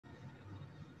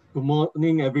Good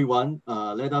morning, everyone.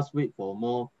 Let us wait for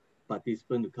more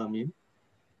participants to come in.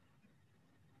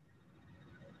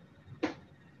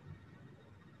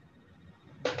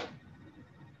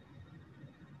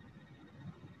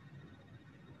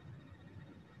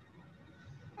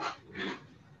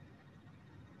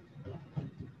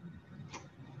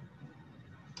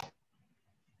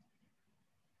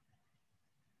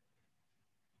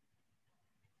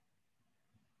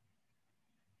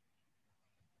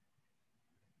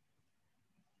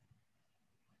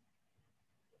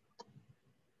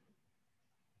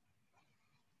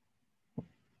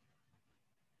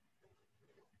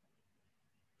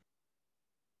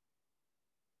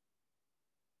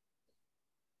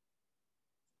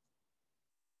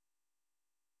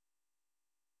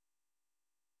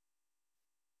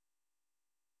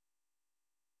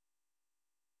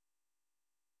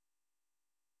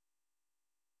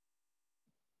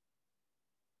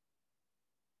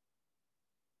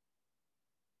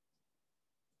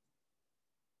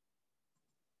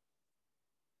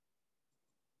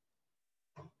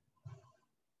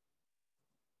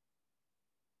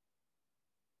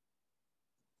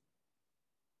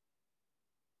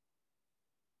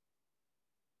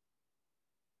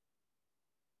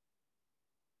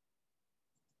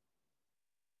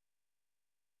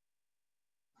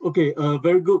 Okay,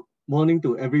 very good morning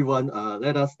to everyone.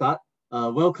 Let us start.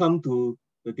 Welcome to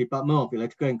the Department of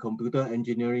Electrical and Computer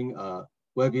Engineering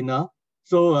webinar.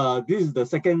 So this is the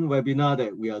second webinar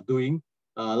that we are doing.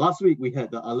 Last week we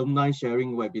had the alumni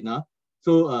sharing webinar.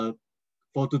 So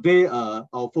for today,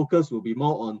 our focus will be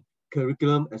more on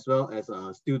curriculum as well as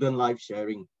student life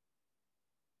sharing.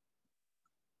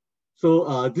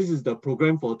 So this is the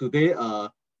program for today.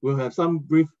 We'll have some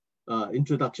brief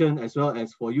introduction as well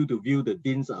as for you to view the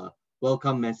Dean's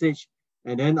welcome message.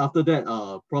 And then after that,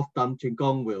 Prof. Tan Cheng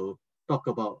Kong will talk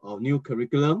about our new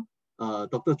curriculum.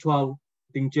 Dr. Chua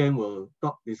Ting Jian will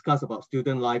discuss about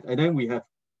student life. And then we have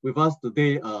with us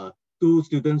today two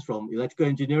students from electrical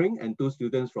engineering and two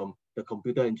students from the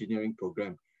computer engineering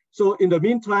program. So in the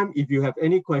meantime, if you have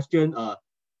any question,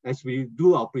 as we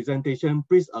do our presentation,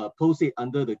 please post it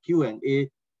under the Q&A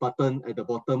button at the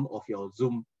bottom of your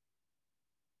Zoom.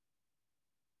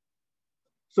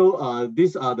 So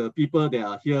these are the people that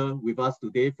are here with us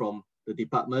today from the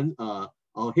department.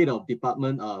 Our head of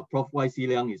department, Prof. Y.C.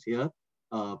 Liang is here.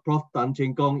 Prof. Tan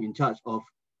Cheng Kong in charge of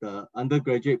the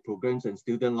undergraduate programs and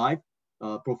student life.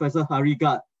 Professor Hari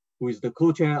Gat, who is the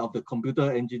co-chair of the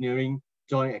Computer Engineering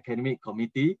Joint Academic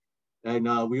Committee.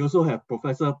 And we also have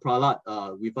Professor Pralat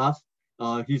with us.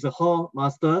 He's a hall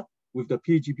master with the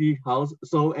PGP house.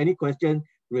 So any question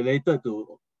related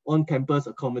to on-campus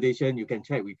accommodation, you can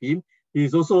check with him.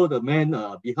 He's also the man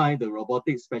behind the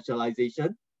robotics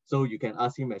specialization. So you can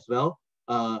ask him as well.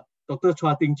 Dr.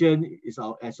 Chua Ting Jian is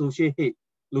our associate head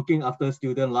looking after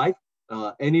student life.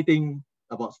 Anything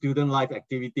about student life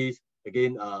activities,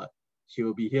 again, she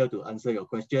will be here to answer your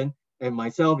question. And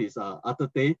myself is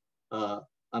Arthur Tay.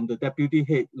 I'm the deputy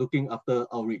head looking after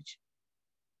outreach.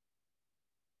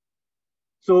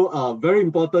 So very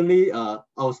importantly,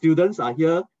 our students are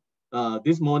here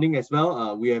this morning as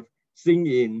well. We have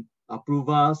Xing In,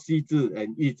 Apruva, Si Zhi,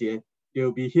 and Yi Jie.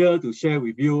 They'll be here to share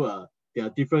with you their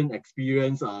different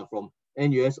experience from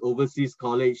NUS Overseas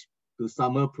College to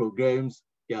summer programs,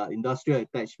 their industrial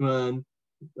attachment,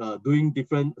 doing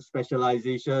different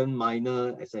specialization,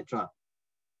 minor, etc.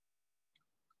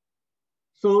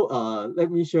 So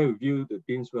let me share with you the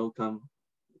Dean's welcome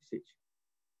message.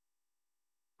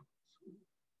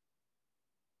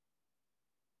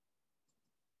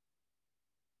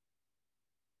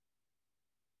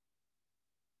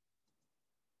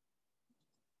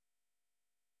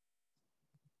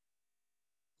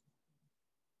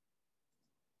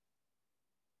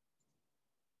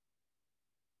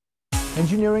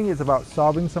 Engineering is about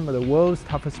solving some of the world's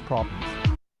toughest problems.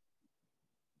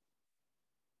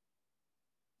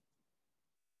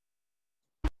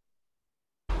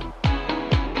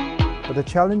 But the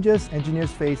challenges engineers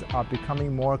face are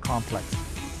becoming more complex.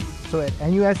 So at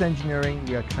NUS Engineering,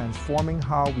 we are transforming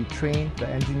how we train the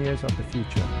engineers of the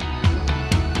future.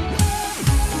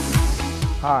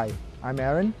 Hi, I'm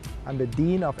Aaron. I'm the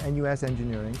Dean of NUS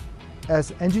Engineering.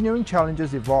 As engineering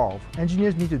challenges evolve,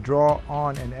 engineers need to draw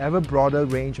on an ever broader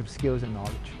range of skills and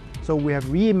knowledge. So we have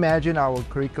reimagined our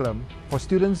curriculum. For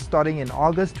students starting in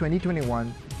August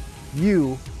 2021,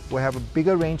 you will have a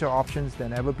bigger range of options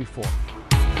than ever before.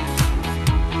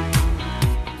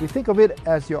 We think of it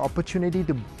as your opportunity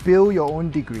to build your own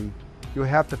degree. You'll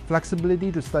have the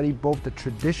flexibility to study both the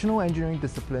traditional engineering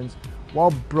disciplines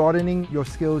while broadening your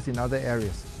skills in other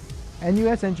areas.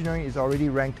 NUS Engineering is already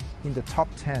ranked in the top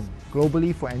 10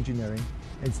 globally for engineering,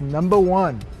 It's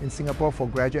 #1 in Singapore for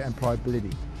graduate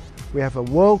employability. We have a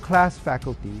world-class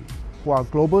faculty who are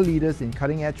global leaders in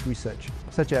cutting-edge research,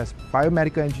 such as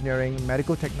biomedical engineering,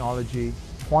 medical technology,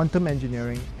 quantum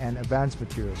engineering, and advanced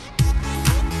materials.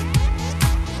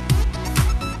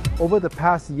 Over the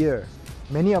past year,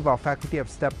 many of our faculty have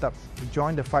stepped up to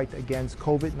join the fight against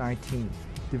COVID-19,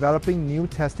 developing new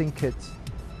testing kits,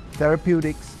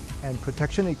 therapeutics, and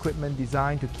protection equipment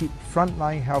designed to keep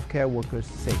frontline healthcare workers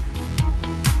safe.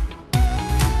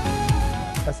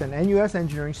 As an NUS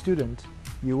engineering student,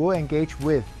 you will engage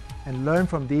with and learn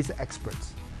from these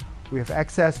experts. We have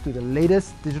access to the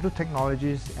latest digital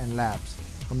technologies and labs.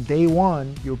 From day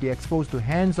one, you'll be exposed to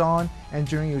hands-on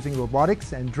engineering using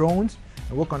robotics and drones,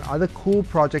 and work on other cool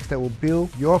projects that will build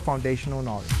your foundational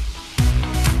knowledge.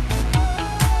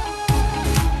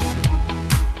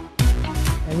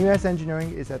 NUS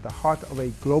Engineering is at the heart of a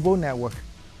global network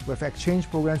with exchange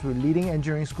programs with leading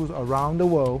engineering schools around the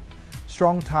world,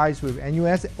 strong ties with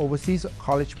NUS Overseas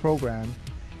College Program,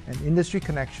 and industry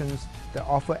connections that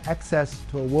offer access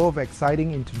to a world of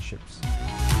exciting internships.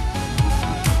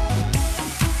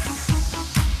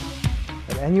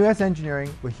 At NUS Engineering,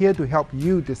 we're here to help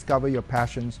you discover your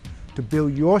passions, to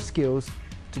build your skills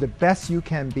to the best you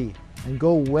can be, and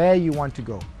go where you want to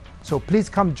go. So please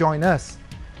come join us.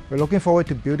 We're looking forward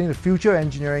to building the future of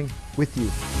engineering with you.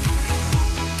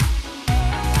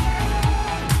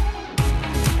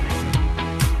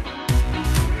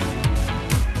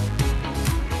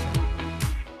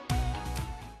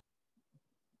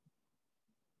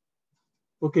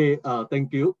 Okay,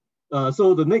 thank you.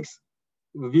 So the next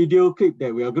video clip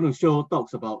that we are going to show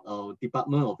talks about our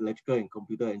Department of Electrical and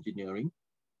Computer Engineering.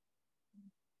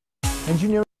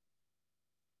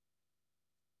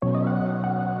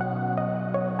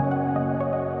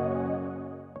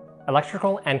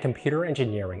 Electrical and computer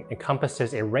engineering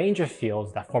encompasses a range of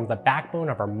fields that form the backbone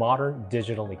of our modern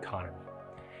digital economy.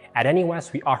 At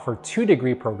NUS, we offer 2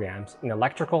 degree programs in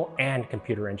electrical and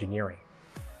computer engineering.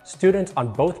 Students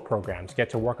on both programs get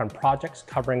to work on projects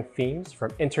covering themes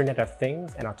from Internet of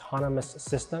Things and autonomous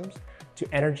systems to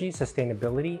energy,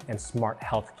 sustainability, and smart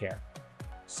healthcare.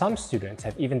 Some students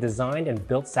have even designed and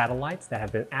built satellites that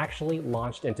have been actually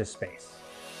launched into space.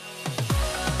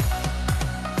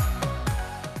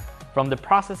 From the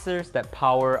processors that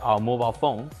power our mobile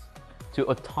phones to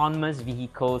autonomous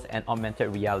vehicles and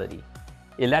augmented reality,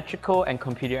 electrical and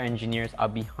computer engineers are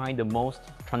behind the most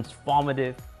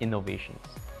transformative innovations.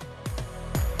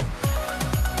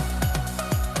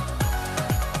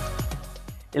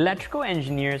 Electrical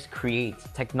engineers create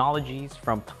technologies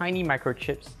from tiny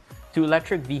microchips to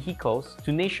electric vehicles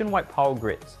to nationwide power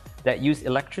grids that use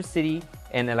electricity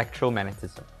and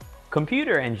electromagnetism.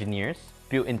 Computer engineers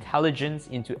build intelligence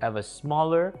into ever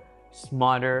smaller,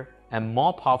 smarter, and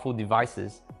more powerful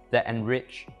devices that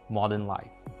enrich modern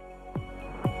life.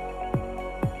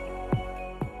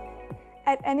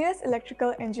 At NUS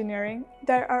Electrical Engineering,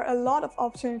 there are a lot of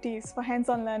opportunities for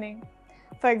hands-on learning.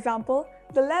 For example,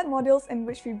 the lab modules in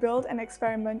which we build and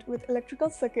experiment with electrical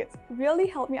circuits really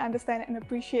help me understand and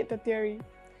appreciate the theory.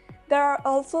 There are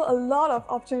also a lot of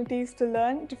opportunities to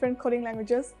learn different coding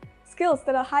languages, skills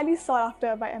that are highly sought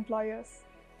after by employers.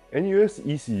 NUS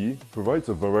ECE provides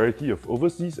a variety of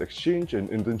overseas exchange and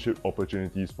internship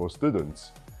opportunities for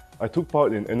students. I took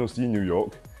part in NOC New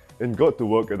York and got to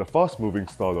work at a fast-moving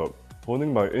startup,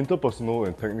 honing my interpersonal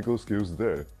and technical skills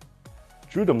there.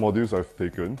 Through the modules I've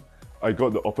taken, I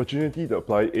got the opportunity to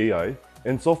apply AI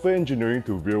and software engineering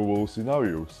to real-world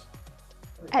scenarios.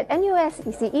 At NUS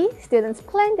ECE, students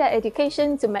plan their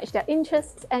education to match their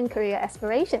interests and career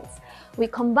aspirations. We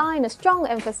combine a strong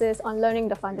emphasis on learning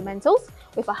the fundamentals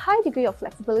with a high degree of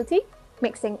flexibility,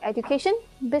 mixing education,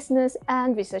 business,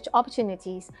 and research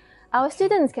opportunities. Our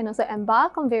students can also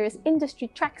embark on various industry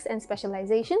tracks and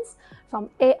specializations, from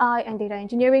AI and data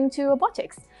engineering to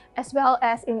robotics, as well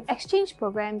as in exchange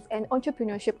programs and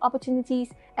entrepreneurship opportunities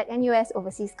at NUS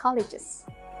Overseas Colleges.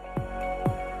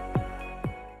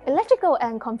 Electrical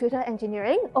and computer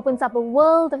engineering opens up a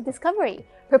world of discovery,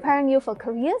 preparing you for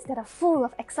careers that are full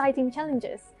of exciting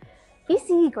challenges.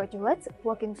 ECE graduates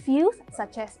work in fields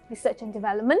such as research and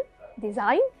development,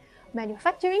 design,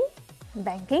 manufacturing,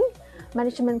 banking,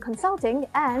 management consulting,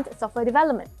 and software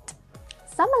development.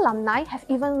 Some alumni have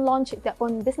even launched their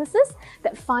own businesses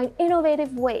that find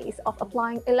innovative ways of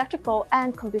applying electrical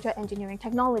and computer engineering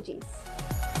technologies.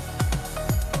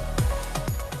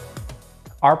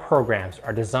 Our programs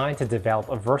are designed to develop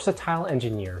versatile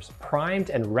engineers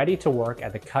primed and ready to work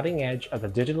at the cutting edge of the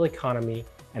digital economy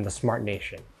and the smart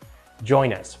nation.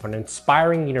 Join us for an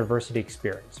inspiring university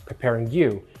experience, preparing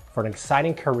you for an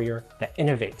exciting career that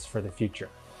innovates for the future.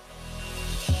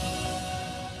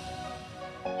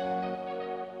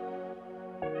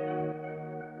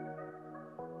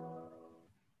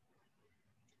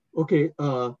 Okay,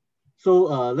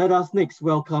 let us next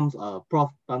welcome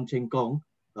Prof. Tan Cheng Kong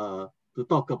to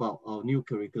talk about our new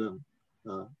curriculum.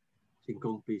 Cheng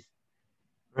Kong, please.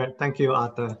 Right, thank you,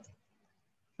 Arthur.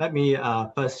 Let me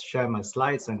first share my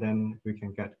slides and then we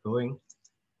can get going.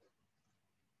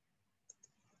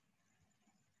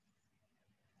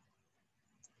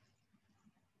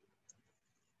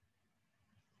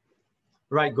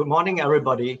 Right, good morning,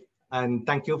 everybody, and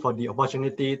thank you for the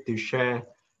opportunity to share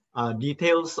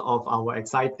details of our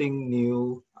exciting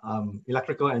new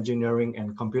electrical engineering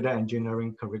and computer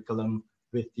engineering curriculum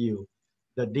with you.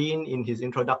 The Dean, in his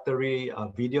introductory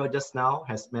video just now,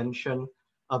 has mentioned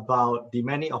about the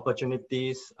many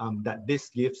opportunities that this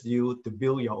gives you to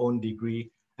build your own degree,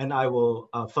 and I will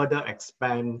further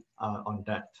expand on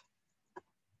that.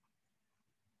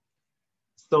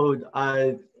 So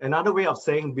another way of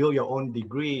saying build your own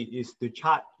degree is to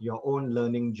chart your own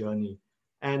learning journey.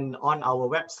 And on our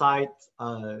website,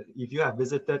 if you have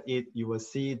visited it, you will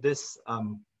see this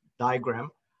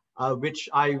diagram, which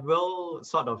I will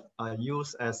sort of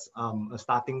use as a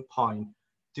starting point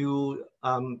to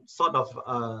sort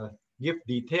of give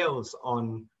details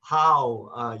on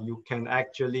how you can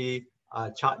actually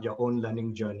chart your own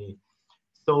learning journey.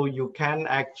 So you can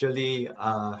actually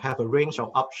have a range of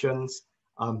options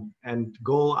and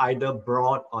go either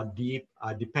broad or deep,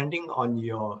 depending on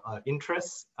your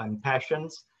interests and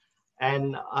passions.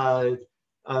 And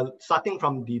starting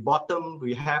from the bottom,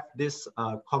 we have this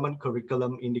common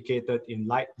curriculum indicated in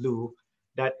light blue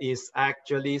that is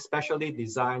actually specially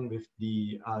designed with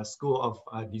the School of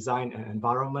Design and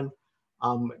Environment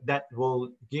that will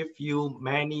give you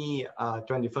many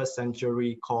 21st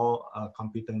century core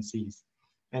competencies.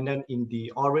 And then in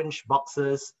the orange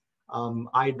boxes,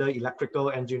 either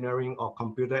electrical engineering or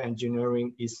computer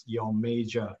engineering is your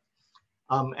major.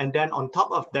 And then on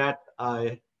top of that,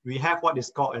 we have what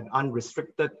is called an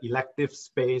unrestricted elective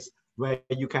space where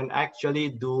you can actually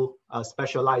do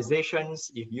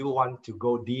specializations if you want to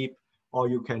go deep, or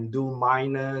you can do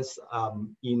minors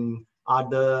in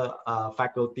other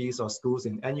faculties or schools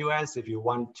in NUS if you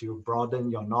want to broaden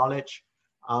your knowledge.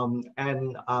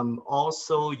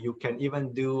 Also you can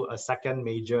even do a second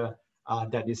major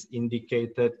that is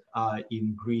indicated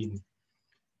in green.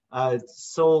 To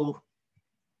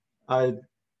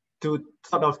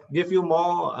sort of give you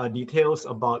more details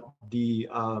about the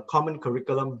common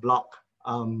curriculum block,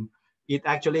 it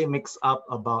actually makes up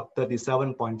about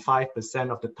 37.5%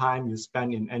 of the time you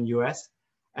spend in NUS.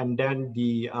 And then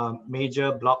the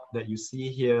major block that you see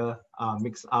here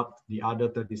makes up the other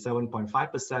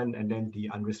 37.5%, and then the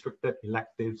unrestricted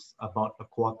electives about a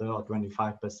quarter or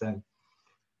 25%.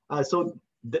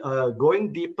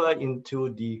 Going deeper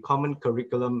into the common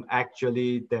curriculum,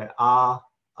 actually there are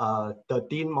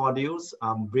 13 modules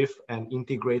with an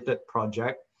integrated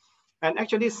project. And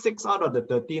actually 6 out of the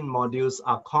 13 modules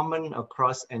are common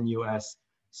across NUS.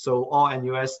 So all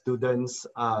NUS students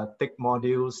take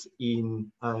modules in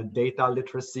data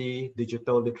literacy,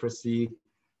 digital literacy,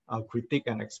 critique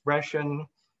and expression,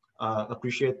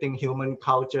 appreciating human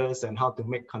cultures and how to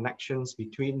make connections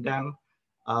between them,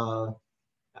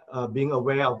 being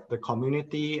aware of the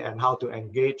community and how to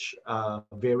engage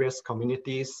various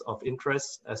communities of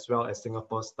interest, as well as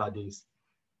Singapore studies.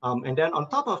 And then on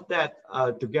top of that,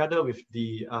 together with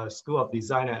the School of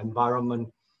Design and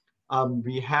Environment,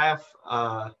 we have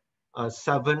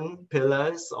 7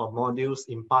 pillars or modules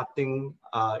imparting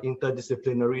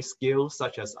interdisciplinary skills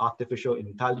such as artificial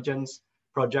intelligence,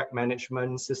 project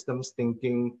management, systems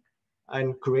thinking,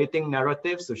 and creating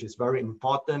narratives, which is very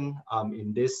important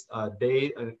in this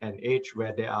day and age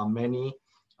where there are many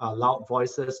loud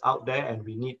voices out there, and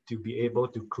we need to be able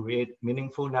to create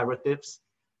meaningful narratives.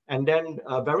 And then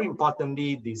very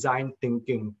importantly, design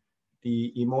thinking,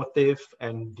 the emotive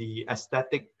and the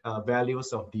aesthetic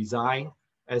values of design,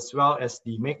 as well as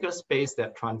the makerspace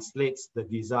that translates the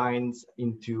designs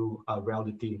into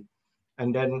reality.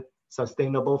 And then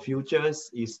sustainable futures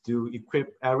is to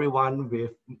equip everyone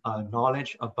with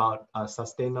knowledge about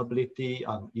sustainability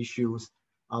issues,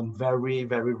 very,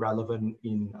 very relevant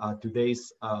in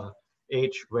today's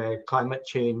age where climate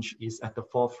change is at the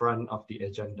forefront of the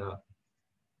agenda.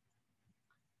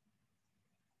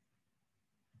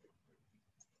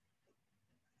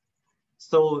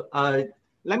 So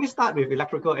let me start with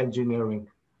electrical engineering.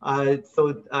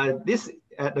 This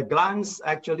at a glance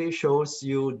actually shows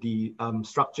you the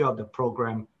structure of the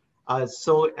program.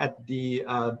 So at the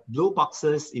blue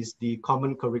boxes is the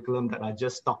common curriculum that I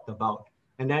just talked about.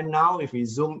 And then now if we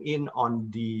zoom in on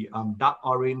the dark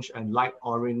orange and light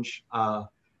orange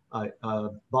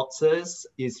boxes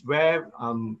is where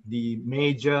the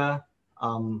major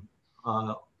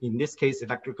in this case,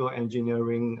 electrical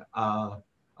engineering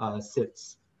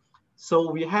sits.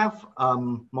 So we have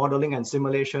modeling and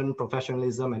simulation,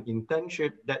 professionalism, and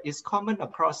internship that is common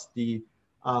across the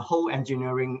whole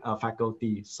engineering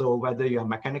faculty. So whether you're a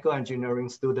mechanical engineering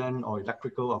student or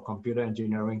electrical or computer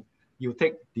engineering, you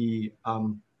take the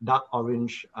dark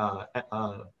orange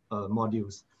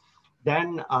modules.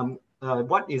 Then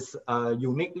what is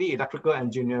uniquely electrical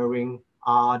engineering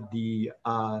are the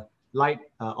light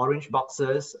orange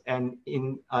boxes. And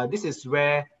in this is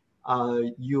where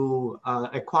you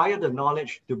acquire the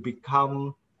knowledge to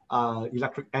become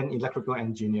an electrical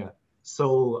engineer.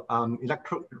 So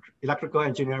electrical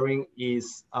engineering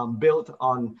is built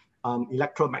on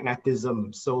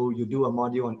electromagnetism. So you do a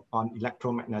module on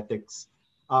electromagnetics.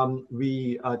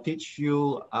 We teach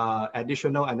you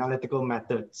additional analytical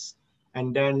methods,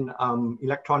 and then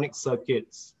electronic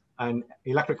circuits and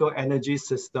electrical energy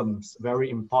systems, very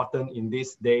important in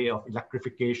this day of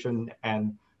electrification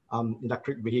and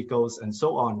electric vehicles and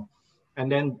so on.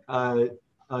 And then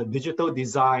digital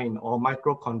design or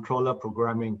microcontroller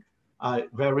programming,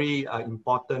 very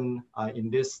important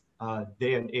in this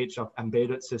day and age of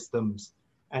embedded systems.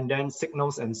 And then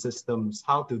signals and systems,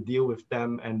 how to deal with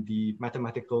them and the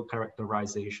mathematical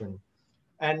characterization.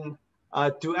 And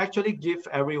to actually give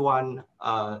everyone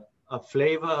a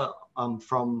flavor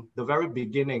from the very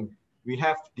beginning, we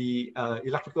have the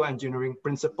electrical engineering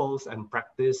principles and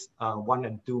practice 1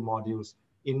 and 2 modules,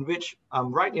 in which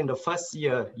right in the first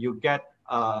year, you get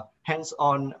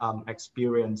hands-on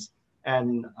experience.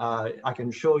 And I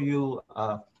can show you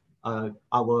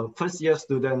our first year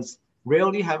students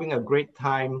really having a great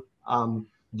time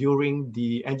during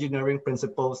the engineering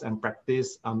principles and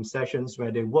practice sessions,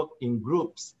 where they work in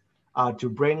groups to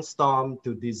brainstorm,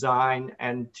 to design,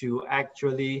 and to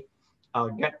actually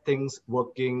get things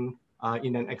working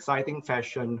in an exciting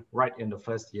fashion right in the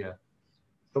first year.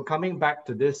 So coming back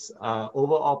to this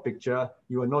overall picture,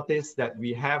 you will notice that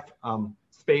we have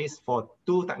space for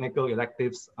 2 technical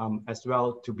electives as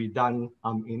well to be done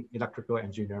in electrical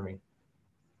engineering.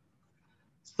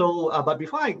 So, but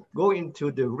before I go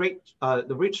into the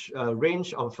rich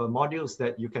range of modules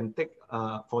that you can take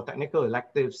for technical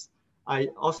electives, I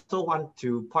also want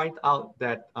to point out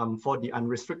that for the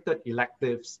unrestricted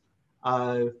electives,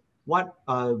 what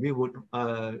we would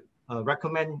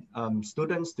recommend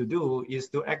students to do is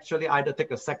to actually either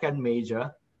take a second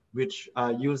major, which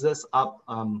uses up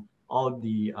all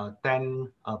the 10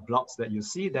 blocks that you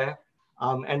see there.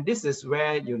 And this is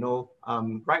where, you know,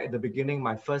 right at the beginning,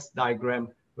 my first diagram,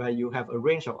 where you have a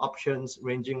range of options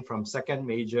ranging from second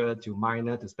major to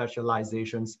minor to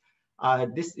specializations.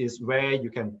 This is where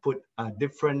you can put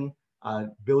different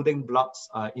building blocks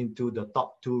into the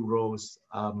top 2 rows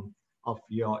of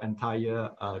your entire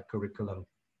curriculum.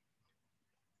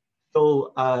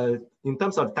 So in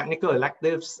terms of technical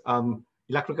electives,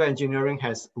 electrical engineering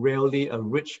has really a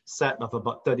rich set of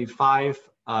about 35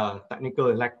 technical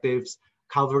electives,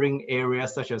 covering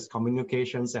areas such as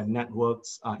communications and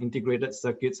networks, integrated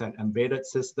circuits and embedded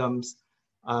systems,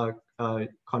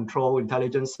 control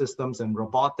intelligence systems and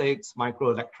robotics,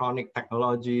 microelectronic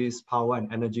technologies, power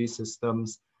and energy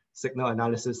systems, signal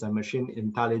analysis and machine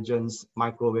intelligence,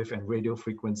 microwave and radio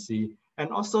frequency, and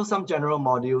also some general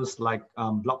modules like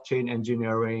blockchain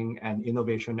engineering and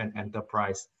innovation and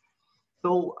enterprise.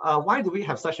 So why do we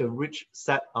have such a rich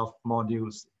set of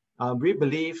modules? We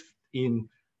believe in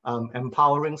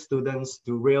empowering students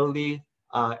to really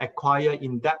acquire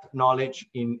in-depth knowledge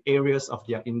in areas of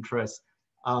their interest.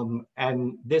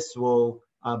 And this will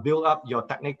build up your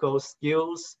technical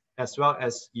skills as well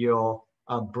as your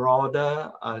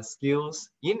broader skills,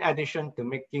 in addition to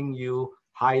making you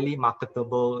highly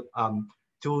marketable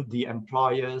to the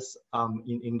employers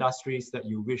in industries that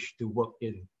you wish to work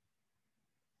in.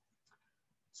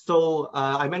 So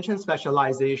I mentioned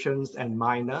specializations and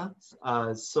minors.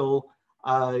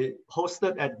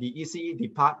 Hosted at the ECE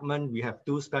department, we have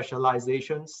 2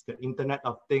 specializations, the Internet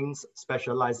of Things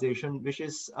specialization, which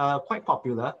is quite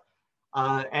popular,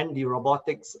 and the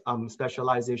robotics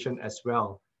specialization as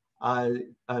well.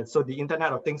 So the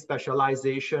Internet of Things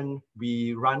specialization,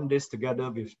 we run this together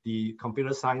with the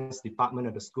computer science department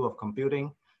at the School of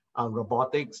Computing.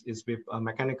 Robotics is with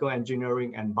mechanical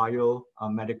engineering and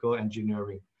biomedical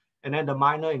engineering. And then the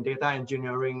minor in data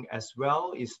engineering as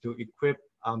well is to equip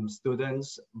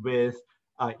students with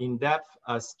in-depth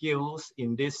skills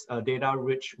in this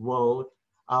data-rich world,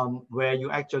 where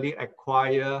you actually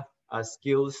acquire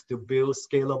skills to build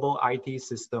scalable IT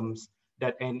systems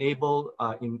that enable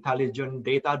intelligent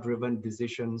data-driven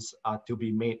decisions to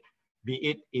be made, be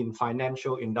it in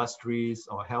financial industries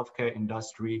or healthcare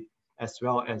industry, as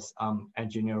well as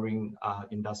engineering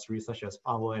industries such as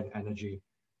power and energy.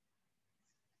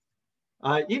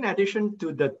 In addition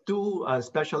to the two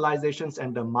specializations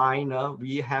and the minor,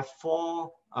 we have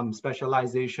four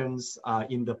specializations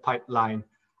in the pipeline.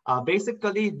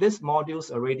 Basically, these modules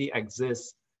already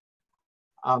exist,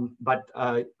 but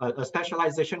a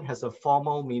specialization has a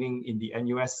formal meaning in the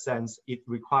NUS sense. It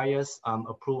requires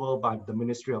approval by the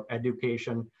Ministry of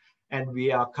Education, and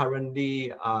we are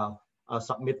currently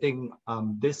submitting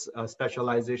these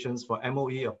specializations for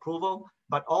MOE approval.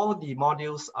 But all the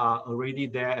modules are already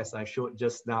there, as I showed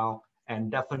just now,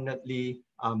 and definitely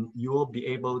you will be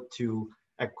able to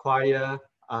acquire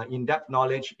in-depth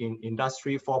knowledge in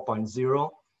Industry 4.0,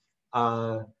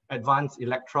 advanced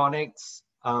electronics.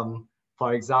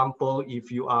 For example,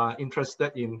 if you are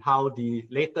interested in how the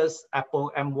latest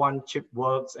Apple M1 chip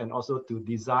works and also to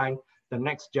design the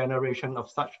next generation of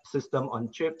such system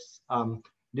on chips,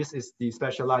 this is the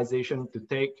specialization to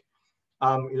take.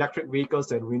 Electric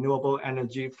vehicles and renewable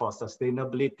energy for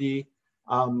sustainability.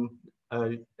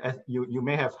 As you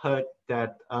may have heard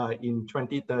that in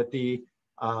 2030,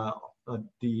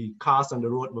 the cars on the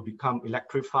road will become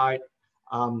electrified.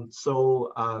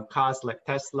 So cars like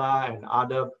Tesla and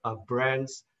other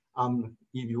brands,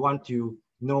 if you want to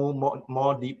know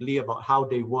more deeply about how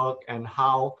they work and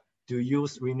how to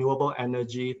use renewable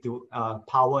energy to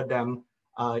power them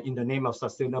in the name of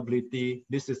sustainability,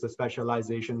 this is the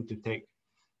specialization to take.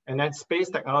 And then space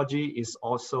technology is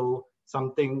also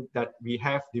something that we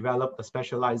have developed a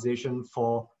specialization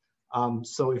for.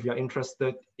 So if you're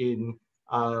interested in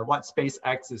what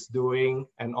SpaceX is doing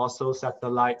and also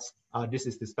satellites, this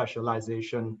is the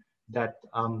specialization that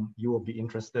you will be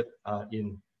interested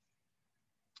in.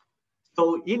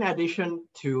 So in addition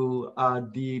to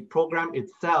the program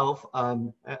itself,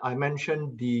 I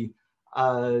mentioned the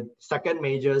second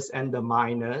majors and the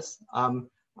minors.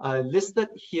 Listed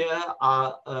here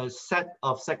are a set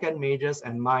of second majors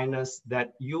and minors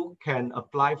that you can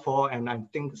apply for, and I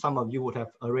think some of you would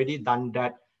have already done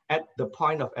that at the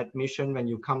point of admission when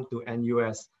you come to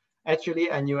NUS. Actually,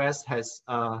 NUS has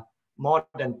more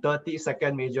than 30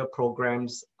 second major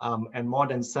programs and more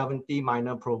than 70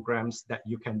 minor programs that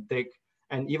you can take.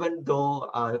 And even though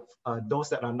those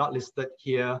that are not listed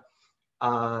here,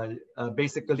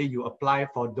 basically you apply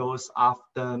for those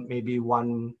after maybe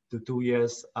 1 to 2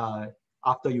 years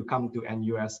after you come to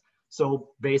NUS. So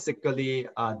basically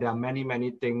there are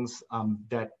many things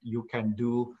that you can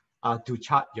do to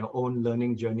chart your own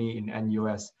learning journey in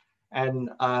NUS. And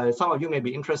some of you may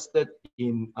be interested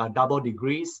in double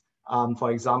degrees.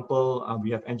 For example,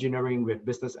 we have engineering with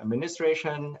business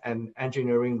administration and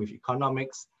engineering with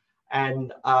economics.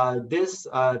 And this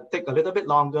take a little bit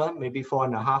longer, maybe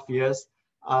 4.5 years.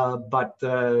 But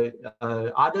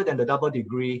other than the double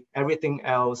degree, everything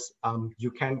else,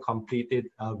 you can complete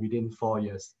it within 4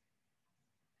 years.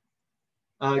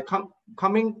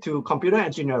 Coming to computer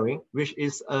engineering, which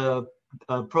is a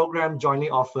program jointly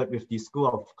offered with the School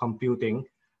of Computing,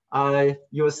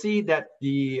 you'll see that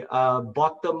the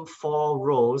bottom 4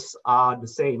 rows are the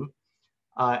same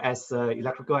as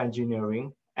electrical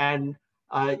engineering, and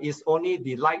it's only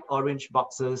the light orange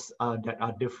boxes that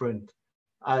are different.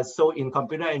 So in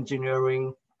computer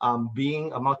engineering,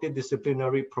 being a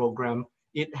multidisciplinary program,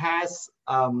 it has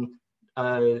 8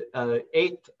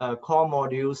 core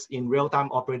modules in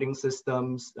real-time operating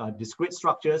systems, discrete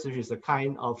structures, which is a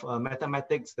kind of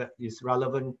mathematics that is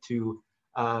relevant to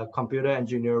computer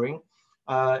engineering.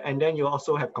 And then you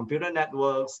also have computer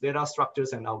networks, data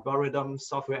structures and algorithms,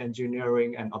 software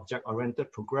engineering and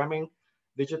object-oriented programming,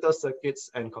 digital circuits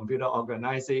and computer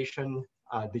organization,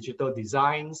 digital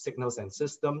design, signals and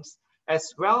systems,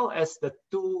 as well as the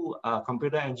 2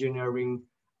 computer engineering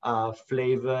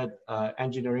flavored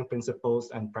engineering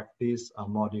principles and practice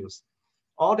modules.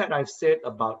 All that I've said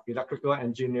about electrical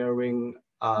engineering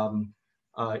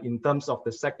in terms of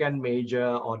the second major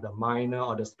or the minor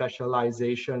or the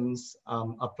specializations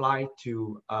apply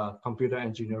to computer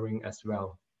engineering as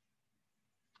well.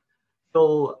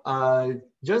 So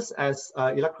just as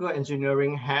electrical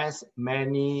engineering has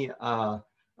many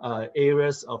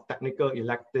areas of technical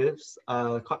electives,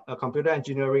 computer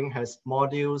engineering has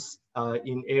modules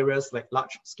in areas like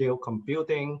large-scale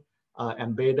computing,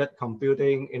 embedded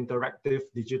computing, interactive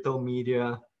digital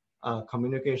media,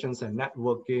 communications and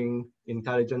networking,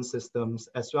 intelligent systems,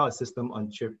 as well as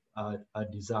system-on-chip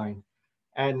design.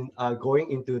 And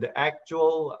going into the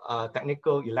actual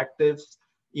technical electives,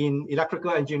 in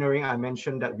electrical engineering, I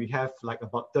mentioned that we have like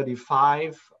about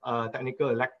 35 technical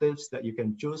electives that you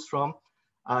can choose from.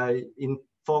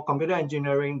 For computer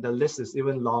engineering, the list is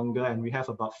even longer, and we have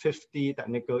about 50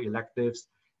 technical electives.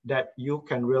 that you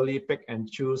can really pick and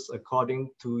choose according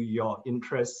to your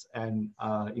interests and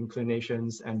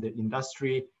inclinations and the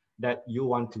industry that you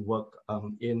want to work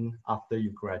in after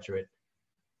you graduate.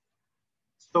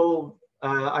 So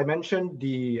I mentioned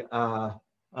the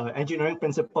engineering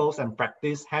principles and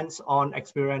practice hands-on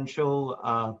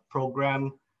experiential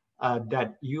program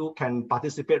that you can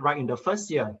participate right in the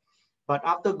first year. But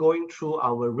after going through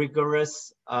our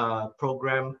rigorous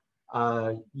program,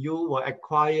 you will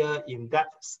acquire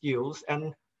in-depth skills.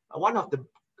 And one of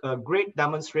the great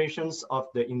demonstrations of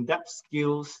the in-depth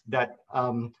skills that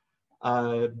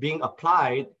being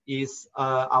applied is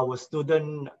our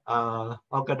student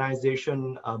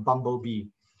organization, Bumblebee.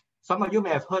 Some of you may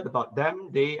have heard about them.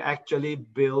 They actually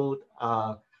build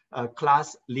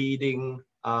class-leading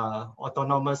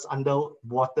autonomous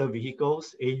underwater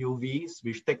vehicles, AUVs,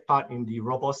 which take part in the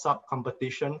RoboSub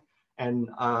competition and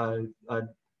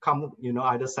come,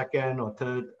 either second or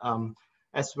third,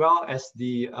 as well as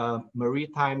the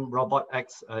Maritime Robot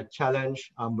X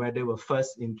Challenge, where they were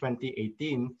first in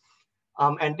 2018.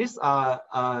 And these are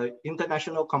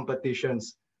international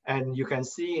competitions. And you can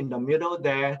see in the middle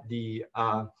there, the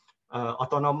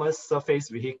autonomous surface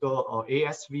vehicle, or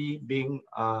ASV, being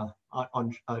on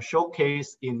a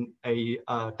showcase in a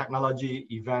technology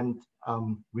event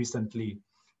recently.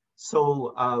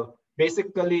 So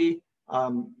basically,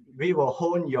 we will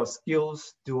hone your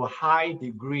skills to a high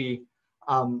degree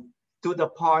to the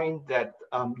point that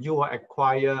you will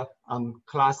acquire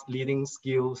class-leading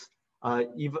skills,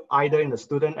 either in the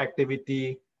student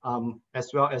activity,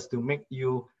 as well as to make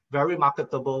you very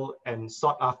marketable and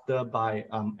sought after by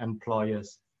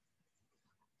employers.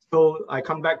 So I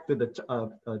come back to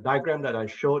the diagram that I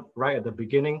showed right at the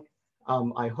beginning.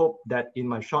 I hope that in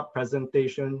my short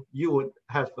presentation, you would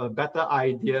have a better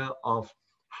idea of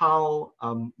how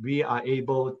we are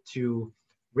able to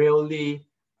really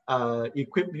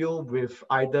equip you with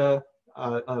either,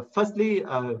 firstly,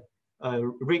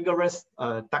 rigorous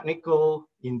technical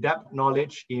in-depth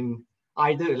knowledge in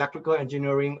either electrical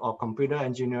engineering or computer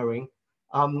engineering,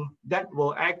 that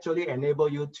will actually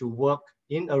enable you to work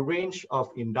in a range of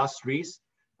industries.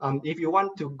 If you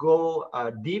want to go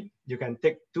deep, you can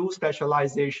take two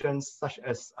specializations, such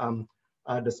as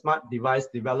the smart device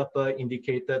developer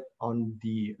indicated on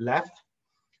the left.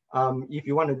 If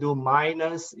you want to do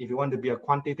minors, if you want to be a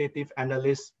quantitative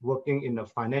analyst working in the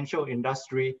financial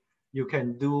industry, you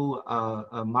can do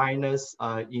minors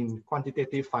in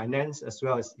quantitative finance as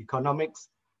well as economics.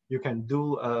 You can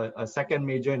do a second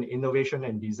major in innovation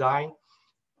and design.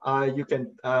 You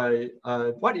can,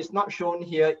 what is not shown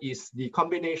here is the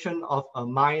combination of a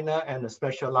minor and a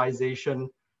specialization,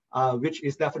 which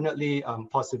is definitely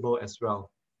possible as well.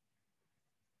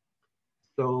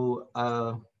 So,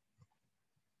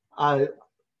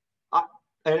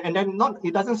 and then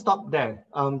it doesn't stop there.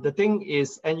 The thing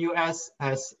is, NUS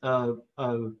has a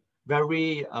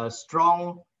very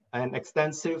strong and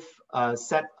extensive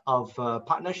set of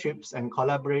partnerships and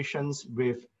collaborations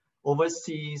with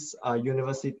overseas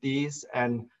universities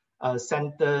and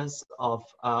centers of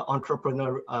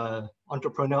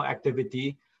entrepreneurial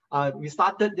activity. We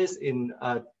started this in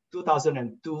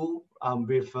 2002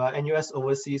 with NUS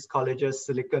Overseas Colleges,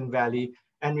 Silicon Valley,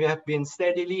 and we have been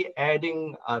steadily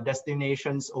adding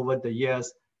destinations over the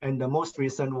years. And the most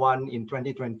recent one in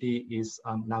 2020 is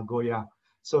Nagoya.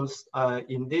 So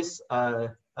in these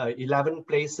 11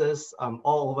 places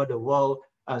all over the world,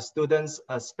 students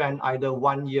spend either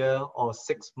 1 year or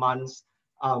 6 months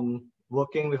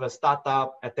working with a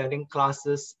startup, attending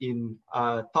classes in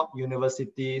top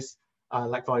universities.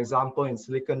 Like for example, in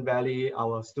Silicon Valley,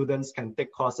 our students can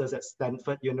take courses at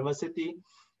Stanford University.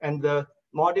 And the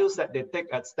modules that they take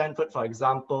at Stanford, for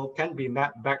example, can be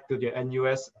mapped back to the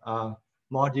NUS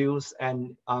modules.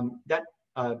 And that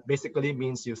basically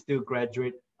means you still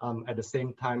graduate at the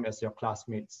same time as your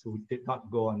classmates who did not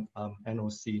go on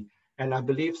NOC. And I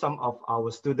believe some of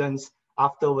our students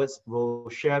afterwards will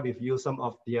share with you some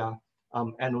of their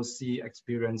NOC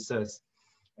experiences.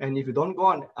 And if you don't go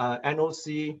on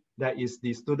NOC, that is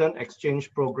the Student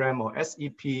Exchange Program, or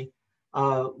SEP,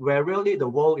 where really the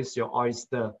world is your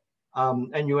oyster.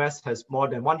 NUS has more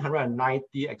than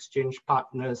 190 exchange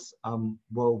partners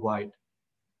worldwide.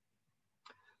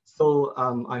 So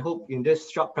I hope in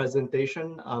this short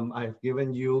presentation, I've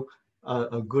given you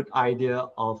a good idea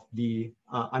of the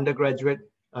undergraduate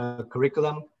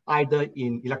curriculum, either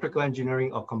in electrical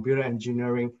engineering or computer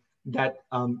engineering, that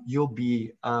you'll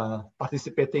be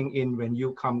participating in when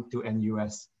you come to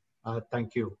NUS.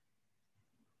 Thank you.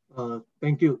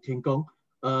 Thank you, Cheng Kong.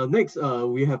 Next,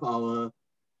 we have our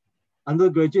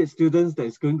undergraduate students that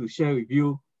is going to share with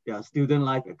you their student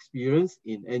life experience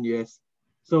in NUS.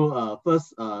 So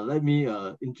first, let me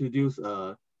introduce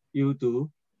you to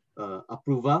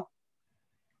Apruva.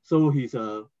 So he's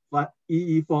a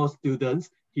EE4 student.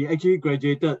 He actually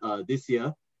graduated this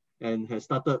year and has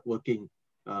started working.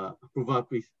 Apruva,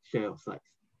 please share your slides.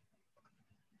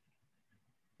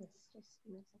 Yes, just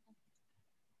give me a second.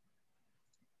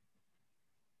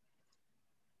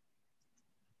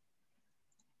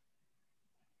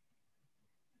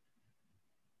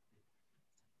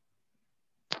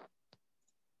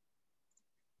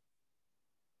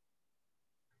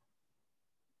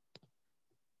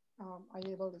 Are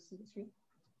you able to see the screen?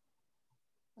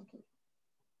 Okay.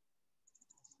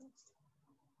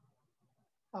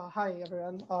 Hi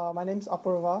everyone. My name is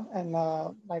Apurva, and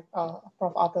like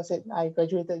Prof. Arthur said, I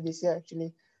graduated this year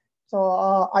actually.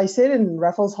 So I stayed in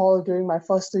Raffles Hall during my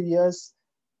first 2 years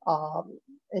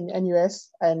in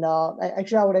NUS, and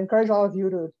actually I would encourage all of you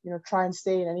to try and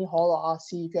stay in any hall or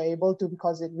RC if you're able to,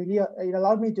 because it really it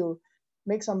allowed me to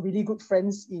make some really good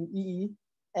friends in EE,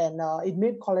 and it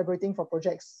made collaborating for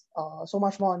projects so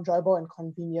much more enjoyable and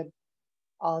convenient.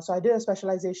 So I did a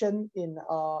specialization in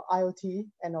IoT,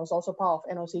 and I was also part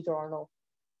of NOC Toronto.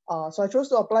 So I chose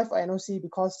to apply for NOC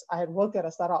because I had worked at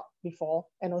a startup before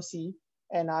NOC,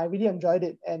 and I really enjoyed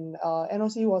it. And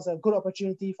NOC was a good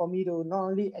opportunity for me to not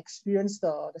only experience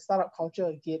the startup culture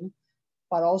again,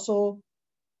 but also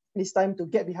this time to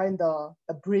get behind the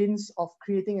brains of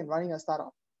creating and running a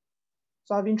startup.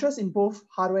 So I have interest in both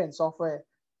hardware and software.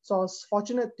 So I was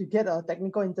fortunate to get a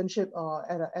technical internship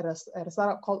at a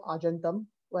startup called Argentum,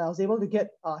 where I was able to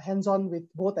get hands-on with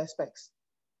both aspects.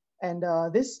 And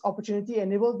this opportunity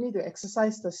enabled me to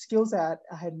exercise the skills that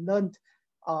I had learned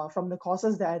from the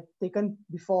courses that I had taken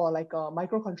before, like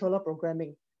microcontroller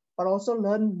programming, but also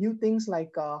learn new things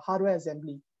like hardware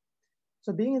assembly.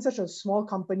 So being in such a small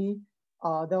company,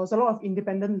 there was a lot of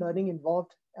independent learning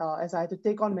involved, as I had to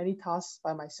take on many tasks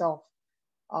by myself.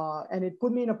 And it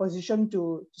put me in a position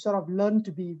to sort of learn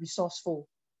to be resourceful.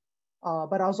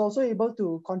 But I was also able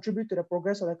to contribute to the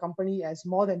progress of the company as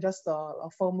more than just a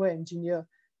firmware engineer,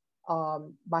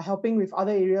 by helping with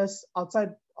other areas outside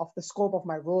of the scope of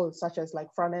my role, such as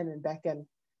like front end and back end,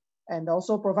 and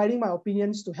also providing my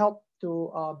opinions to help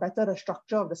to better the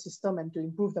structure of the system and to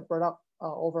improve the product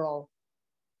overall.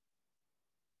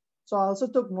 So I also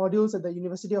took modules at the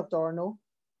University of Toronto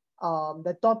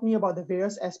that taught me about the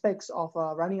various aspects of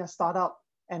running a startup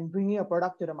and bringing a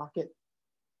product to the market.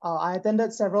 I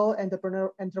attended several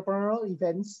entrepreneurial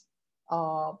events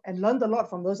and learned a lot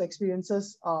from those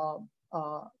experiences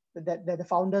that the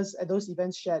founders at those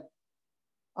events shared.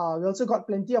 We also got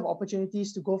plenty of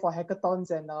opportunities to go for hackathons,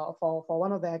 and for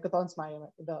one of the hackathons,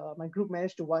 my group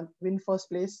managed to win first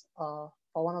place for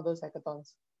one of those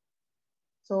hackathons.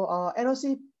 So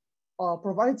NOC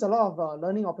provides a lot of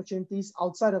learning opportunities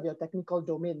outside of your technical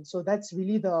domain. So that's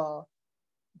really the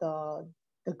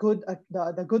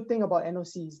good thing about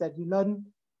NOC, is that you learn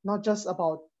not just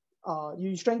about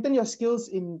you strengthen your skills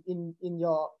in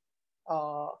your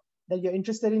that you're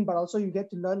interested in, but also you get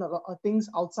to learn a lot of things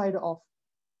outside of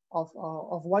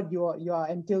what you are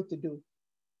entailed to do.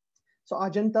 So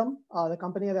Argentum, the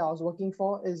company that I was working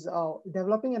for, is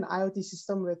developing an IoT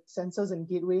system with sensors and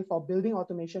gateway for building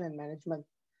automation and management.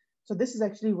 So this is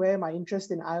actually where my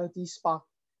interest in IoT sparked.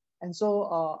 And so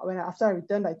after I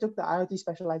returned, I took the IoT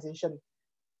specialization.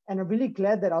 And I'm really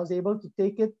glad that I was able to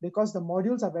take it because the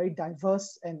modules are very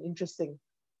diverse and interesting.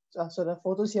 So the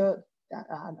photos here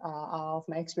are of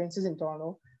my experiences in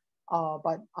Toronto,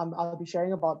 but I'll be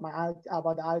sharing about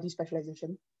the IoT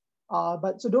specialization.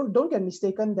 But so don't get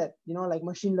mistaken that like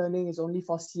machine learning is only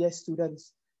for CS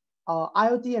students.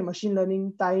 IoT and machine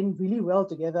learning tie in really well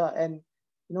together, and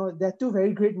there are two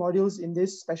very great modules in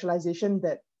this specialization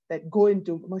that go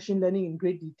into machine learning in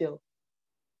great detail.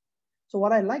 So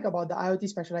what I like about the IoT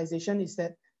specialization is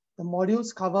that the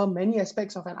modules cover many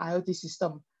aspects of an IoT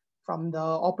system, from the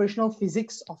operational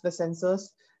physics of the sensors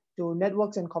to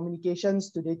networks and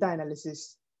communications to data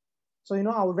analysis. So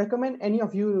I would recommend any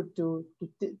of you to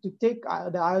take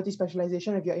the IoT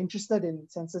specialization if you're interested in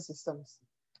sensor systems.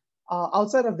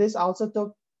 Outside of this, I also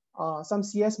took some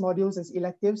CS modules as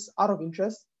electives out of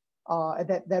interest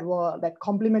that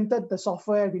complemented the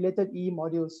software-related EE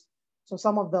modules. So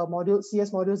some of the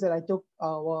CS modules that I took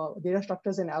were data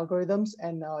structures and algorithms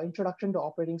and introduction to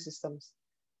operating systems.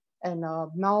 And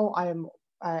now I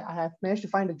have managed to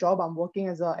find a job. I'm working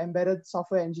as an embedded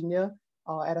software engineer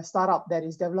at a startup that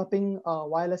is developing a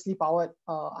wirelessly powered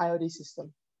IoT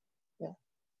system. Yeah,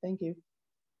 thank you.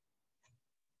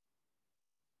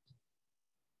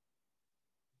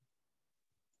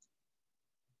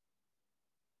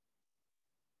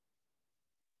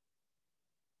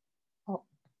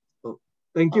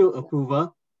 Thank you,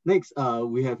 Approver. Next,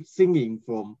 we have Singing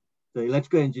from the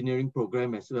Electrical Engineering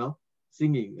program as well.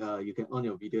 Singing, you can on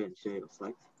your video and share your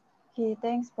slides. Okay,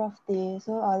 thanks, Prof. Day.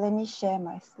 So let me share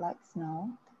my slides now.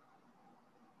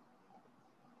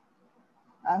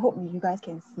 I hope you guys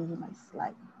can see my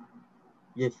slide.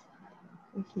 Yes.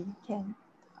 Okay, can.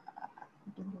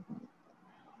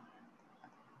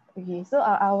 Okay, so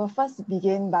I will first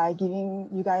begin by giving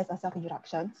you guys a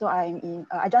self-introduction. So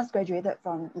I just graduated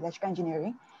from electrical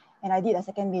engineering, and I did a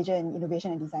second major in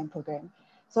innovation and design program.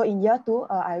 So in year 2,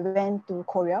 I went to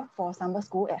Korea for summer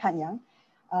school at Hanyang.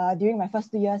 During my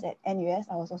first 2 years at NUS,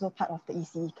 I was also part of the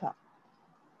ECE club.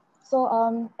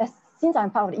 So since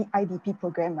I'm part of the IDP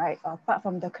program, right, apart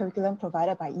from the curriculum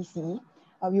provided by ECE,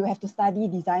 we will have to study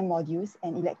design modules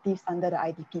and electives under the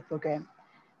IDP program.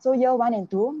 So year 1 and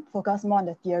 2 focus more on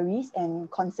the theories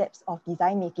and concepts of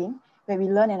design making, where we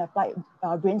learn and apply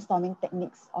brainstorming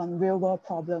techniques on real-world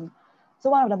problems.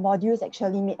 So one of the modules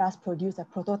actually made us produce a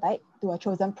prototype to a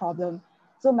chosen problem.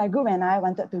 So my group and I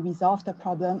wanted to resolve the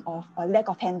problem of a lack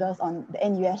of handles on the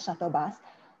NUS shuttle bus.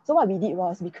 So what we did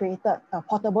was we created a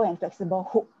portable and flexible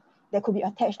hook that could be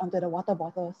attached onto the water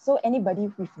bottle. So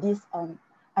anybody with this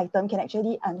item can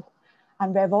actually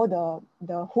unravel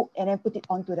the hook and then put it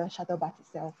onto the shuttle bus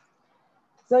itself.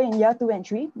 So in year 2 and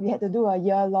 3, we had to do a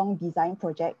year-long design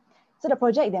project. So the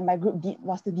project that my group did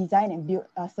was to design and build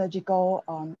a surgical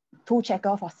tool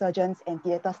checker for surgeons and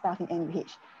theatre staff in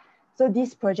NUH. So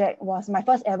this project was my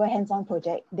first ever hands-on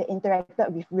project that interacted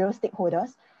with real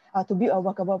stakeholders to build a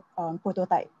workable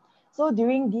prototype. So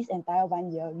during this entire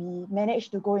 1 year, we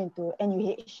managed to go into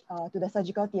NUH to the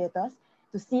surgical theatres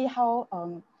to see how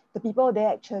the people there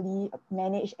actually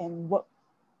manage and work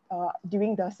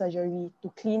during the surgery to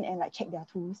clean and like check their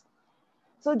tools.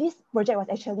 So this project was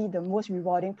actually the most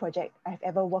rewarding project I've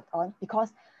ever worked on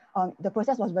because the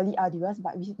process was really arduous,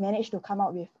 but we managed to come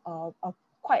up with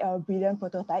quite a brilliant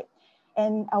prototype.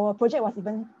 And our project was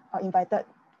even invited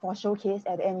for showcase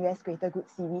at the NUS Greater Good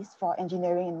Series for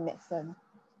engineering and medicine.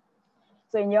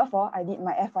 So in year 4, I did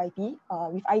my FYP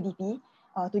with IDP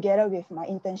together with my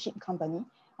internship company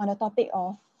on the topic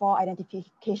of fall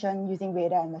identification using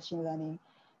radar and machine learning.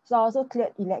 So I also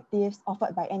cleared electives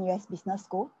offered by NUS Business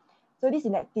School. So these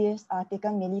electives are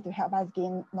taken mainly to help us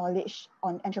gain knowledge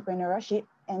on entrepreneurship,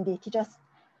 and they teach us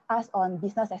on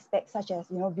business aspects such as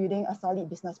building a solid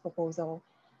business proposal.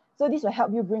 So this will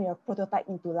help you bring your prototype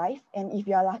into life, and if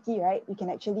you are lucky, right, you can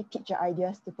actually pitch your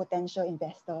ideas to potential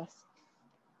investors.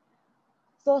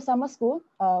 So summer school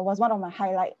was one of my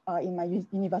highlights in my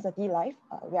university life,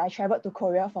 where I traveled to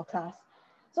Korea for class.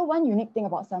 So one unique thing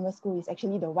about summer school is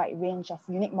actually the wide range of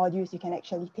unique modules you can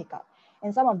actually take up.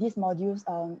 And some of these modules,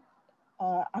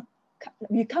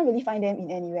 you can't really find them in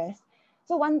NUS.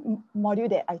 So one module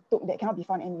that I took that cannot be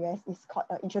found in NUS is called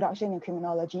Introduction in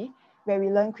Criminology, where we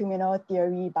learn criminal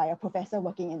theory by a professor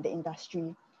working in the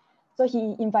industry. So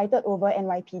he invited over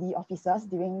NYPD officers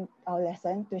during our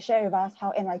lesson to share with us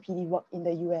how NYPD work in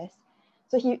the US.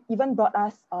 So he even brought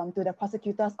us to the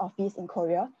prosecutor's office in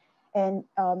Korea. And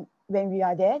when we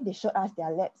are there, they showed us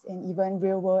their labs and even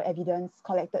real world evidence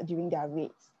collected during their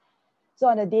raids. So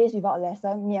on the days without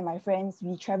lesson, me and my friends,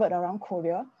 we traveled around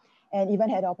Korea and even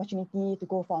had the opportunity to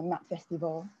go for a mud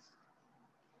festival.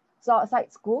 So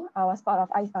outside school, I was part of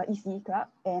ECE club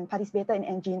and participated in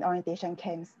engine orientation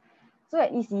camps. So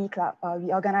at ECE club,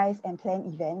 we organize and plan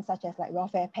events such as like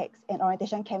welfare packs and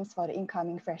orientation camps for the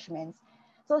incoming freshmen.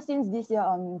 So since this year,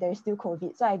 there is still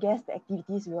COVID, so I guess the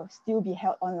activities will still be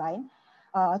held online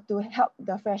to help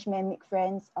the freshmen make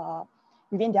friends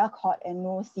within their cohort and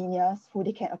know seniors who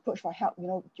they can approach for help,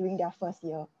 during their first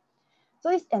year. So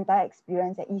this entire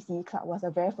experience at ECE club was a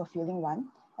very fulfilling one,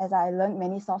 as I learned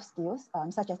many soft skills,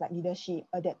 such as like leadership,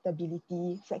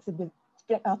 adaptability,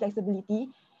 flexibility,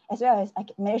 as well as I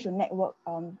managed to network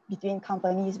between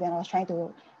companies when I was trying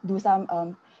to do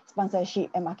some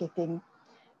sponsorship and marketing.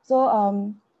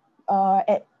 So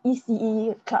at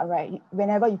ECE club, right,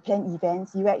 whenever you plan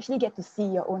events, you actually get to see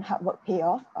your own hard work pay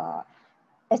off,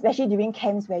 especially during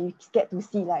camps where you get to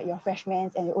see like your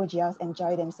freshmen and your OGLs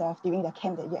enjoy themselves during the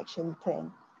camp that you actually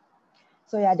plan.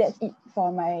 So yeah, that's it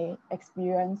for my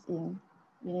experience in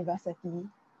university.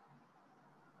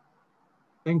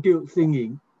 Thank you,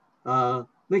 Singing.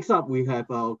 Next up, we have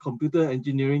our computer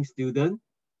engineering student,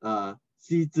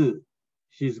 Xi Zhi.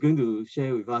 She's going to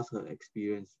share with us her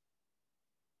experience.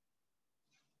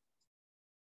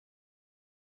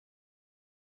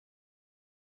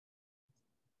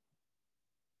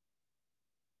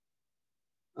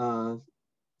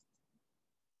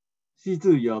 Xi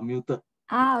Zhi, you're muted.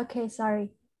 Okay,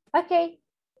 sorry. Okay.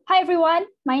 Hi everyone,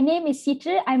 my name is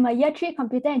Sichi. I'm a year 3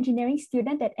 computer engineering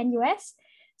student at NUS.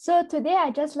 So today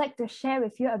I'd just like to share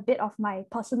with you a bit of my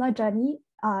personal journey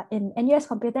in NUS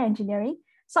computer engineering,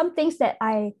 some things that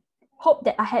I hope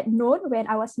that I had known when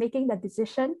I was making the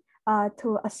decision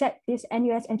to accept this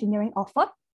NUS engineering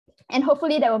offer, and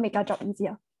hopefully that will make our job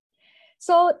easier.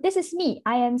 So this is me.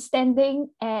 I am standing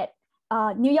at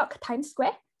New York Times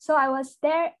Square. So I was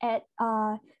there at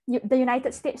the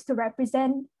United States to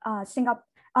represent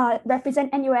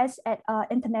represent NUS at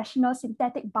International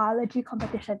Synthetic Biology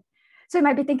competition. So you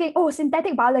might be thinking, oh,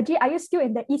 synthetic biology, are you still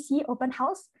in the ECE open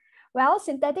house? Well,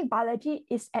 synthetic biology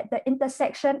is at the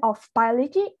intersection of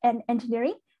biology and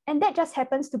engineering, and that just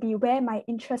happens to be where my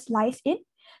interest lies in.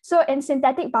 So in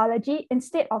synthetic biology,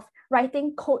 instead of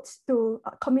writing codes to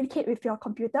communicate with your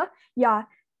computer, you are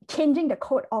changing the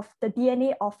code of the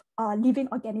DNA of a living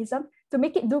organism to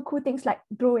make it do cool things like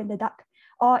glow in the dark.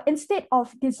 Or instead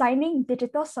of designing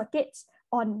digital circuits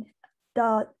on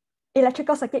the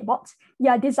electrical circuit boards,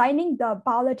 you are designing the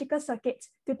biological circuits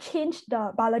to change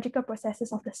the biological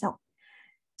processes of the cell.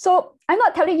 So I'm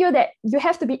not telling you that you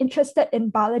have to be interested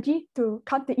in biology to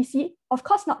come to ECE. Of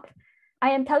course not. I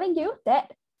am telling you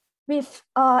that with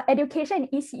education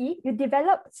in ECE, you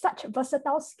develop such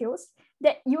versatile skills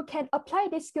that you can apply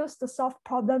these skills to solve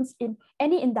problems in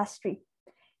any industry.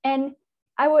 And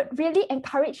I would really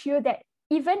encourage you that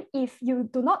even if you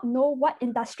do not know what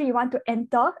industry you want to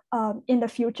enter in the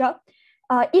future,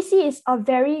 ECE is a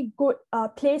very good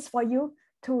place for you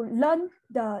to learn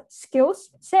the skills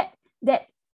set that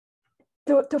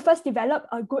to first develop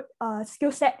a good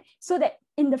skill set so that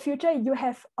in the future you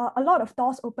have a lot of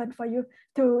doors open for you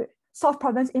to solve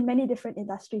problems in many different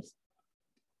industries.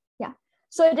 Yeah,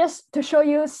 so just to show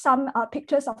you some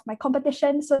pictures of my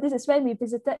competition. So this is when we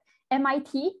visited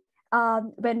MIT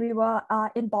when we were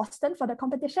in Boston for the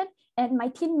competition, and my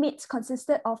teammates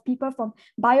consisted of people from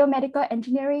biomedical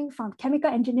engineering, from chemical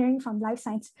engineering, from life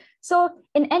science. So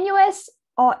in NUS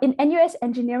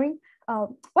engineering,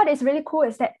 what is really cool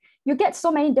is that you get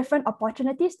so many different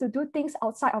opportunities to do things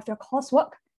outside of your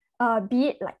coursework, be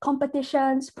it like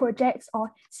competitions, projects,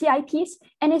 or CIPs,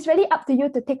 and it's really up to you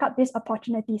to take up these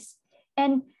opportunities.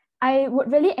 And I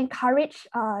would really encourage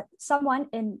someone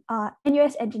in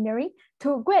NUS engineering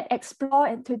to go and explore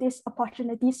into these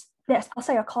opportunities that's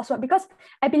outside your coursework, because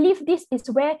I believe this is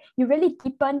where you really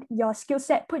deepen your skill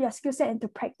set, put your skill set into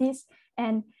practice,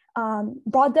 and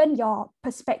broaden your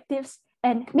perspectives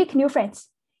and make new friends.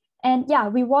 And yeah,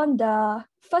 we won the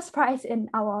first prize in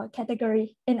our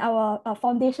category, in our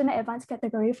foundational advanced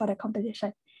category for the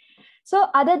competition. So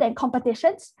other than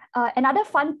competitions, another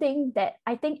fun thing that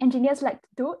I think engineers like to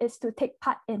do is to take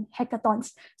part in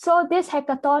hackathons. So this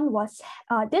hackathon was,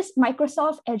 this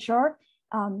Microsoft Azure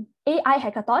AI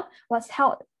hackathon was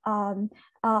held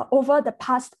over the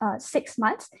past 6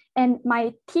 months. And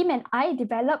my team and I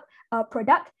developed a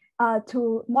product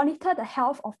to monitor the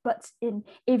health of birds in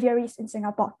aviaries in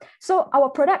Singapore. So our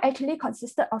product actually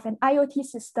consisted of an IoT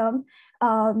system,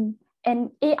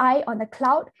 an AI on the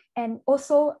cloud, and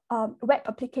also a web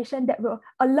application that will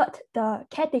alert the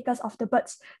caretakers of the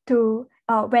birds to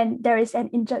when there is an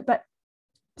injured bird.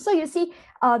 So you see,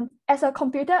 as a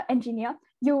computer engineer,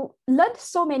 you learn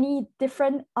so many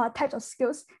different types of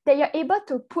skills that you're able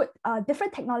to put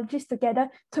different technologies together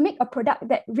to make a product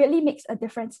that really makes a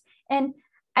difference. And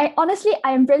I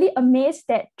am really amazed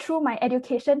that through my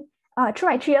education, through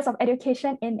my 3 years of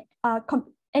education in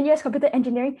NUS computer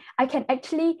engineering, I can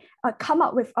actually come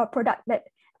up with a product that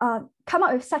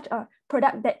such a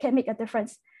product that can make a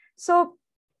difference. So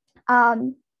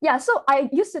yeah, so I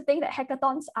used to think that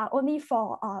hackathons are only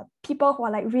for people who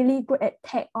are like really good at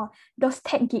tech or those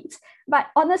tech geeks. But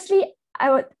honestly,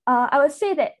 I would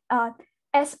say that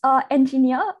as an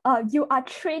engineer, you are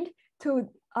trained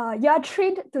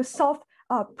to solve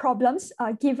problems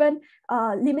given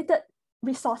limited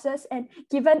resources and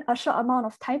given a short amount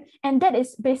of time, and that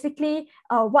is basically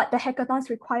what the hackathons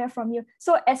require from you.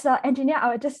 So as an engineer, I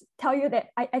would just tell you that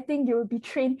I think you will be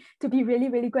trained to be really,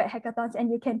 really good at hackathons,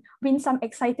 and you can win some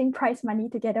exciting prize money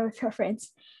together with your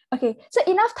friends. Okay, so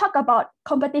enough talk about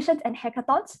competitions and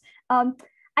hackathons.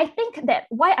 I think that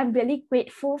why I'm really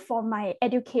grateful for my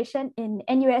education in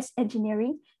NUS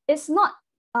engineering is not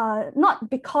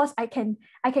because I can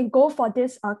go for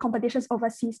these competitions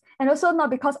overseas, and also not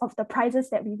because of the prizes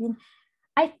that we win.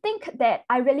 I think that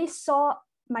I really saw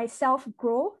myself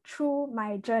grow through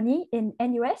my journey in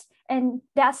NUS, and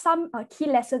there are some key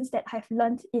lessons that I've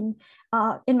learned in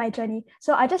my journey.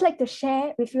 So I just like to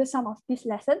share with you some of these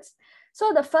lessons.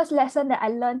 So the first lesson that I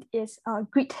learned is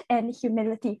grit and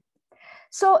humility.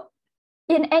 So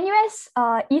in NUS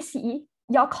ECE,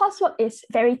 your coursework is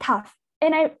very tough.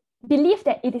 I believe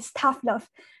that it is tough love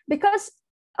because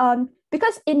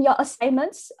in your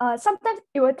assignments, sometimes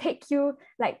it will take you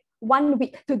like 1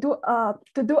 week to do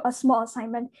a small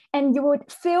assignment, and you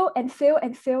would fail and fail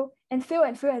and fail and fail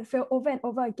and fail and fail over and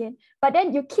over again. But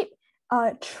then you keep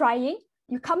trying,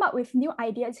 you come up with new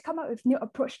ideas, you come up with new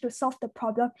approach to solve the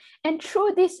problem. And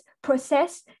through this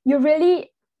process, you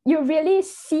really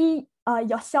see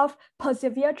yourself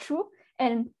persevere through,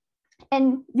 and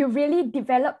you really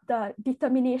develop the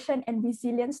determination and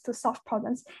resilience to solve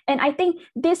problems. And I think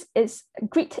this is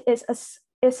grit is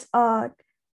a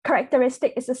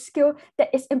characteristic, is a skill that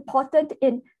is important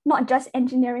in not just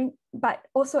engineering, but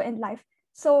also in life.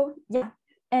 So yeah,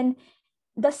 and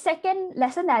the second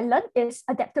lesson that I learned is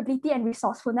adaptability and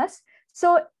resourcefulness.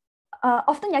 So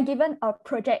often you're given a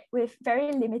project with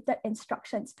very limited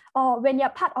instructions, or when you're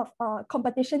part of a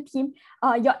competition team,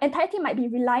 your entire team might be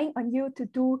relying on you to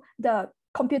do the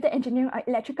computer engineering or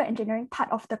electrical engineering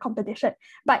part of the competition,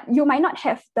 but you might not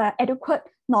have the adequate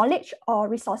knowledge or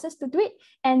resources to do it.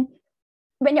 And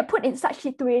when you're put in such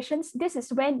situations, this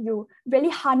is when you really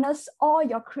harness all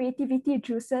your creativity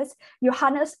juices, you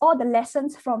harness all the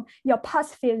lessons from your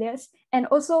past failures, and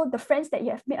also the friends that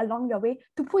you have made along your way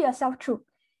to pull yourself through.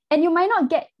 And you might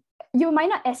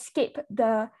not escape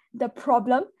the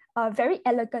problem very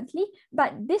elegantly,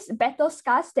 but these battle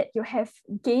scars that you have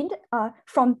gained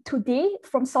from today,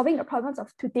 from solving the problems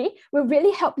of today, will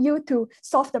really help you to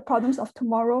solve the problems of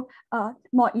tomorrow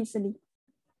more easily.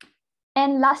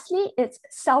 And lastly, it's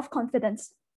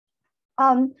self-confidence.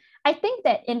 I think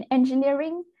that in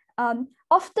engineering,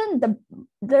 often the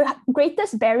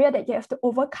greatest barrier that you have to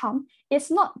overcome is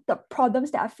not the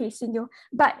problems that are facing you,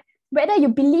 but whether you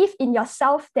believe in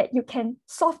yourself that you can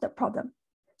solve the problem.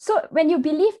 So when you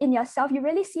believe in yourself, you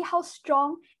really see how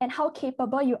strong and how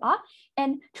capable you are.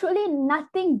 And truly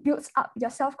nothing builds up your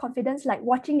self-confidence like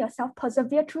watching yourself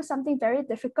persevere through something very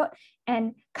difficult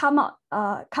and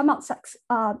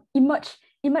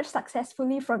emerge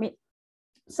successfully from it.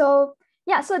 So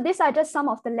yeah, so these are just some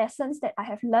of the lessons that I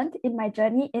have learned in my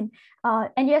journey in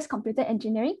NUS Computer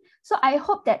Engineering. So I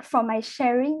hope that from my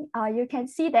sharing, you can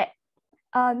see that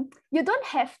you don't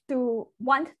have to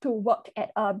want to work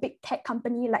at a big tech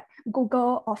company like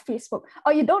Google or Facebook,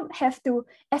 or you don't have to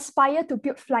aspire to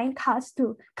build flying cars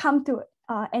to come to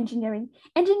engineering.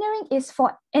 Engineering is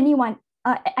for anyone.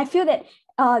 I feel that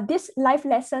these life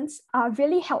lessons are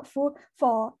really helpful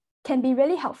can be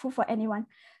really helpful for anyone.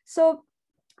 So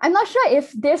I'm not sure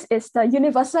if this is the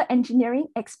universal engineering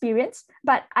experience,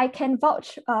 but I can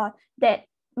vouch that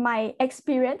my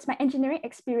engineering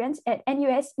experience at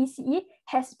NUS ECE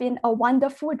has been a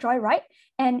wonderful joyride.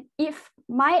 And if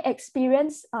my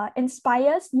experience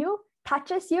inspires you,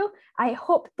 touches you, I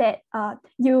hope that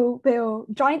you will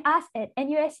join us at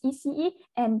NUS ECE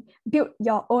and build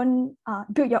your own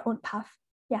path.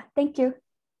 Yeah, thank you.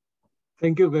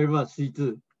 Thank you very much,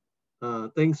 Xizhi.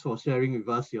 Thanks for sharing with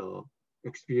us your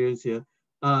experience here.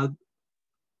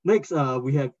 Next,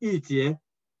 we have Yijie,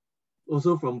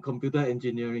 also from computer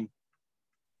engineering.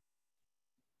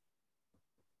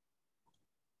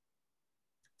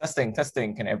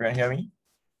 Testing. Can everyone hear me?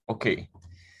 Okay.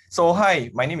 So hi,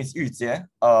 my name is Yujie.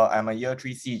 I'm a year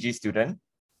 3 CEG student.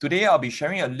 Today, I'll be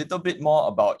sharing a little bit more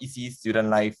about ECE student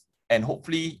life, and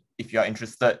hopefully, if you're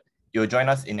interested, you'll join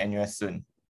us in NUS soon.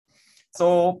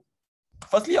 So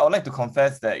firstly, I would like to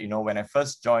confess that, when I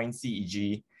first joined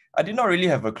CEG, I did not really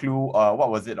have a clue what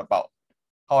was it about.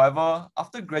 However,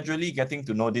 after gradually getting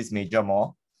to know this major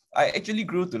more, I actually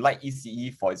grew to like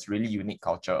ECE for its really unique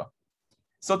culture.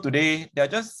 So today, there are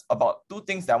just about 2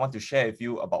 things that I want to share with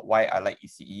you about why I like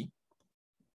ECE.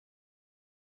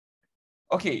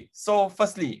 Okay, so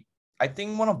firstly, I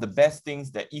think one of the best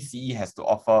things that ECE has to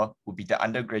offer would be the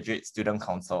Undergraduate Student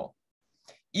Council.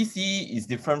 ECE is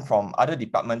different from other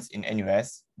departments in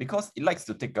NUS because it likes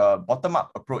to take a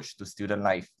bottom-up approach to student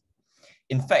life.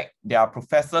 In fact, there are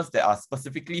professors that are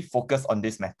specifically focused on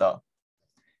this matter.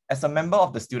 As a member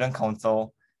of the Student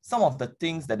Council, some of the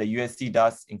things that the USC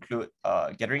does include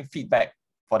gathering feedback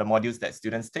for the modules that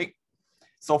students take.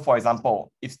 So for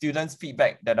example, if students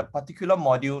feedback that a particular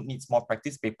module needs more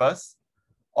practice papers,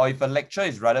 or if a lecture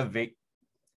is rather vague,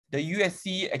 the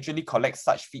USC actually collects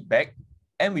such feedback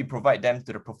and we provide them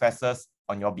to the professors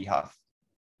on your behalf.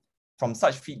 From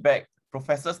such feedback,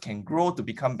 professors can grow to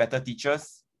become better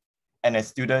teachers, and as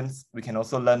students, we can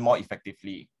also learn more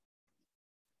effectively.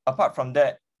 Apart from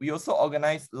that, we also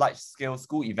organize large-scale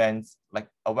school events like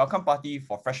a welcome party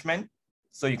for freshmen,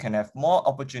 so you can have more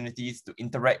opportunities to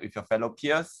interact with your fellow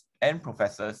peers and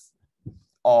professors,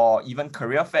 or even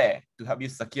career fair to help you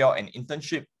secure an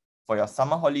internship for your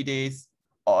summer holidays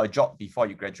or a job before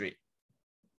you graduate.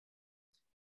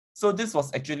 So this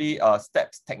was actually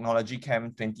STEPS Technology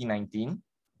Camp 2019,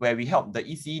 where we helped the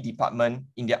ECE department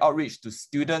in their outreach to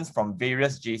students from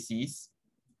various JCs,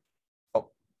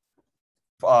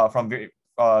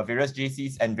 various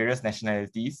JCs and various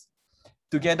nationalities.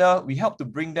 Together, we helped to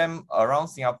bring them around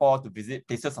Singapore to visit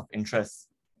places of interest.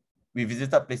 We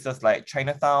visited places like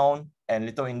Chinatown and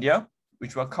Little India,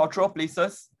 which were cultural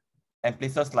places, and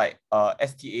places like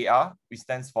STAR, which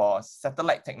stands for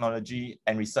Satellite Technology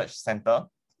and Research Center,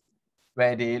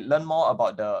 where they learn more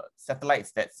about the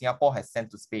satellites that Singapore has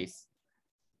sent to space.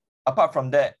 Apart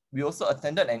from that, we also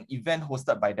attended an event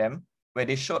hosted by them, where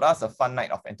they showed us a fun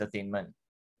night of entertainment.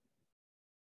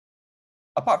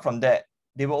 Apart from that,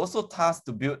 they were also tasked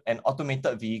to build an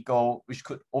automated vehicle which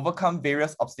could overcome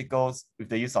various obstacles with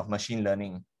the use of machine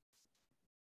learning.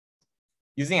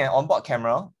 Using an onboard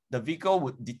camera, the vehicle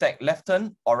would detect left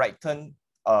turn or right turn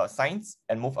signs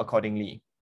and move accordingly.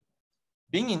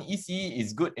 Being in ECE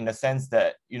is good in the sense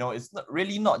that, it's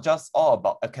really not just all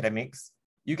about academics.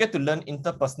 You get to learn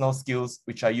interpersonal skills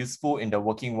which are useful in the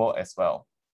working world as well.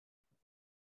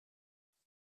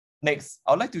 Next,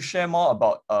 I would like to share more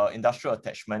about industrial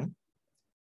attachment.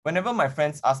 Whenever my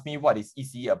friends ask me what is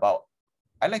ECE about,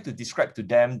 I like to describe to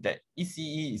them that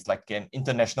ECE is like an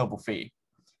international buffet.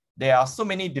 There are so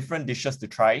many different dishes to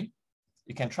try.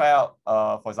 You can try out,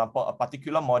 for example, a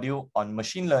particular module on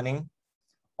machine learning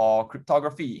or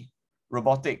cryptography,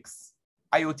 robotics,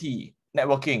 IoT,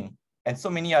 networking, and so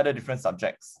many other different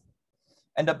subjects.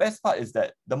 And the best part is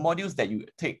that the modules that you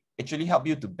take actually help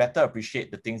you to better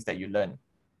appreciate the things that you learn.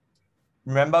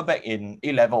 Remember back in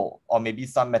A-level or maybe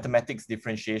some mathematics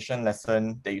differentiation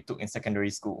lesson that you took in secondary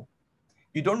school.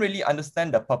 You don't really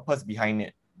understand the purpose behind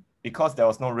it because there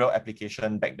was no real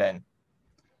application back then.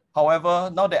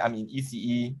 However, now that I'm in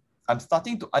ECE, I'm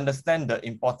starting to understand the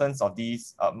importance of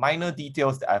these minor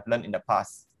details that I've learned in the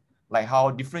past, like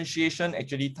how differentiation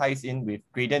actually ties in with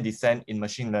gradient descent in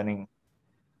machine learning.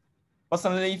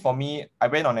 Personally, for me, I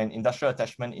went on an industrial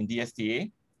attachment in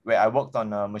DSTA, where I worked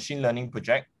on a machine learning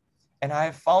project, and I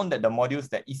have found that the modules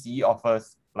that ECE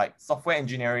offers, like software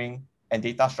engineering and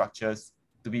data structures,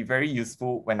 to be very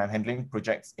useful when I'm handling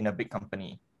projects in a big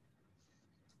company.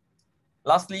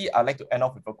 Lastly, I'd like to end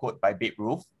off with a quote by Babe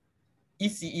Ruth.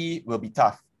 ECE will be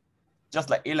tough, just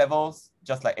like A-levels,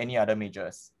 just like any other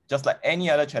majors, just like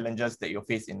any other challenges that you'll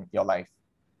face in your life.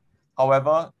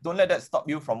 However, don't let that stop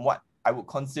you from what I would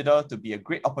consider to be a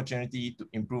great opportunity to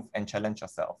improve and challenge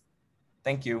yourself.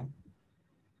 Thank you.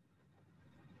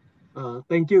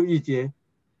 Thank you, Yijie.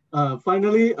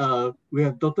 Finally, we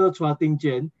have Dr. Chua Ting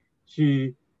Jian.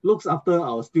 She looks after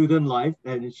our student life,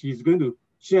 and she's going to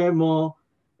share more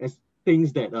as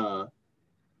things that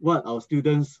what our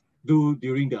students do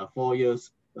during their 4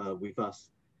 years with us.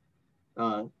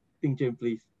 Ting Jian,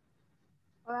 please.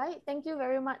 All right, thank you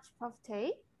very much, Prof.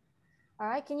 Tay. All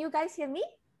right, can you guys hear me?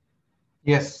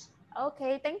 Yes.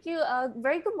 Okay, thank you.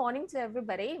 Very good morning to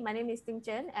everybody. My name is Ting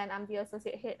Chen, and I'm the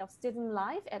Associate Head of Student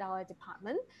Life at our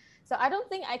department. So I don't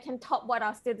think I can top what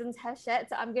our students have shared,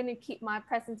 so I'm going to keep my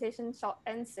presentation short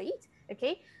and sweet.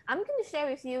 Okay, I'm going to share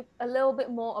with you a little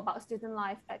bit more about student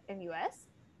life at NUS,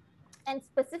 and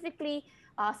specifically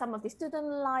some of the student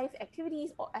life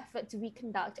activities or efforts we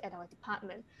conduct at our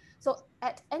department. So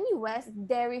at NUS,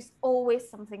 there is always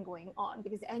something going on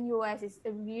because NUS is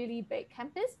a really big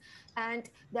campus, and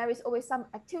there is always some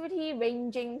activity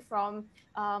ranging from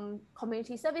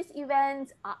community service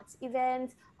events, arts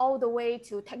events, all the way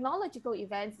to technological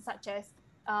events such as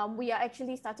we are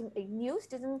actually starting a new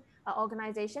student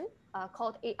organization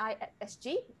called AI at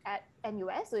SG at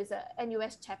NUS. So it's a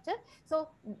NUS chapter. So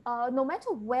no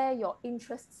matter where your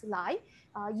interests lie,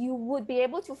 you would be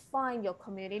able to find your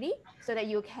community so that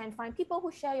you can find people who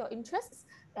share your interests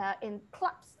in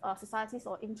clubs, societies,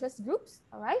 or interest groups.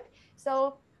 All right.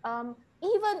 So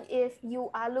even if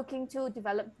you are looking to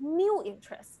develop new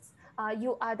interests,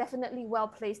 you are definitely well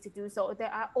placed to do so.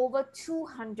 There are over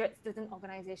 200 student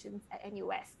organizations at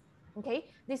NUS.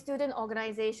 Okay, these student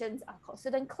organizations are called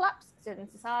student clubs, student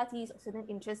societies, or student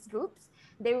interest groups.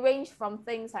 They range from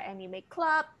things like anime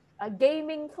club, a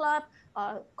gaming club,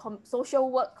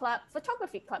 social work club,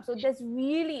 photography club. So there's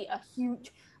really a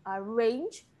huge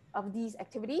range of these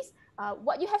activities.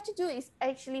 What you have to do is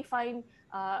actually find,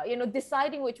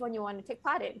 deciding which one you want to take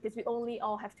part in, because we only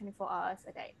all have 24 hours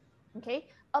a day. Okay,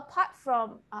 apart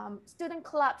from student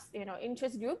clubs,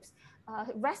 interest groups,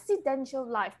 residential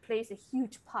life plays a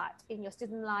huge part in your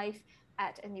student life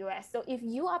at NUS. So if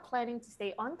you are planning to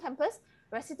stay on campus,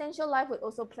 residential life would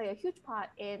also play a huge part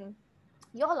in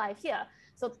your life here.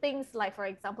 So things like, for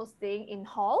example, staying in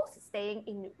halls, staying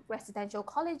in residential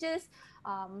colleges,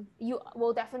 you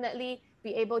will definitely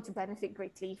be able to benefit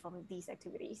greatly from these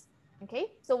activities. Okay,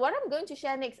 so what I'm going to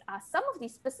share next are some of the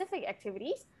specific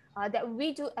activities that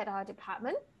we do at our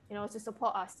department, to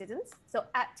support our students. So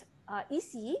at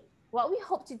ECE, what we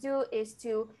hope to do is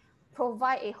to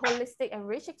provide a holistic and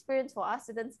rich experience for our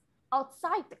students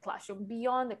outside the classroom,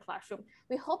 beyond the classroom.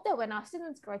 We hope that when our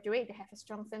students graduate, they have a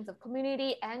strong sense of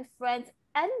community and friends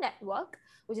and network,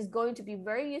 which is going to be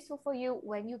very useful for you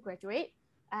when you graduate.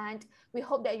 And we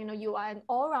hope that you are an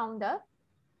all-rounder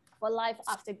for life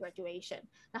after graduation.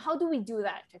 Now, how do we do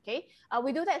that? Okay,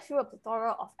 we do that through a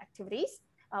plethora of activities.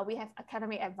 We have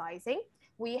academic advising.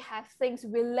 We have things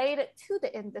related to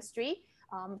the industry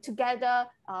together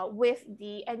with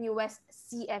the NUS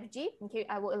CFG. Okay,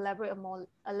 I will elaborate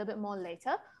a little bit more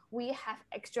later. We have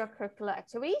extracurricular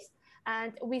activities,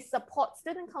 and we support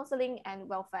student counseling and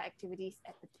welfare activities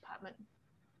at the department.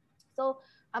 So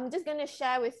I'm just going to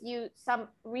share with you some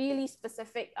really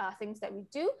specific things that we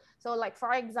do. So like,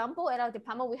 for example, at our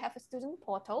department, we have a student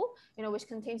portal, which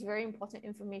contains very important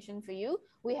information for you.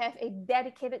 We have a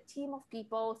dedicated team of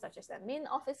people such as admin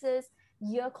officers,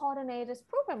 year coordinators,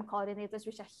 program coordinators,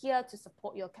 which are here to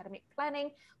support your academic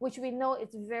planning, which we know is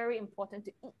very important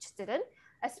to each student,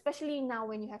 especially now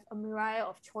when you have a myriad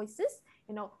of choices.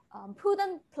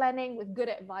 Prudent planning with good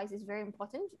advice is very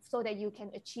important so that you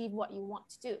can achieve what you want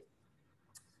to do.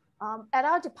 At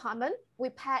our department, we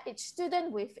pair each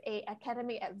student with an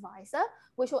academic advisor,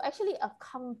 which will actually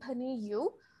accompany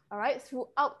you, all right,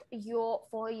 throughout your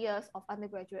 4 years of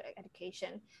undergraduate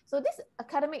education. So this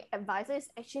academic advisor is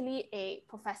actually a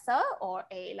professor or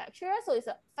a lecturer. So it's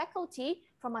a faculty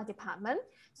from our department.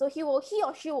 So he or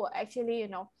she will actually,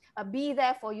 be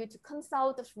there for you to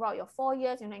consult throughout your 4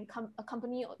 years, and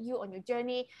accompany you on your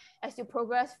journey as you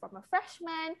progress from a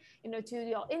freshman, to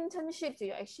your internship, to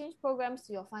your exchange programs,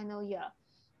 to your final year.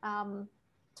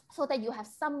 So that you have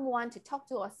someone to talk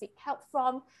to or seek help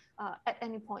from at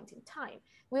any point in time.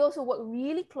 We also work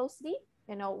really closely,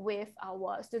 with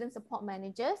our student support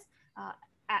managers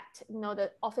at the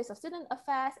Office of Student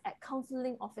Affairs, at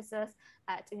counseling officers,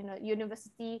 at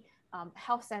university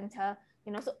health center.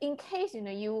 So in case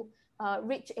you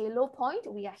reach a low point,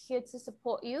 we are here to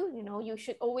support you. You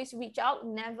should always reach out,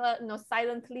 never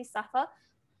silently suffer.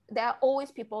 There are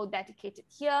always people dedicated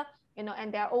here,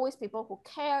 and there are always people who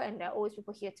care, and there are always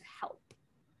people here to help.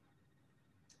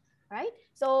 Right?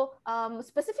 So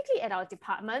specifically at our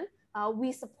department,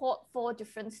 we support 4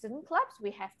 different student clubs.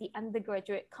 We have the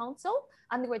Undergraduate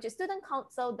Student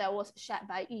Council that was shared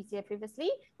by ECE previously.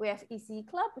 We have ECE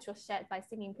Club, which was shared by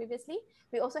Singing previously.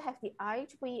 We also have the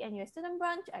IEEE NUS Student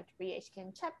Branch, IEEE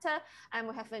HKN chapter, and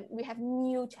we have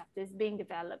new chapters being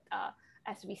developed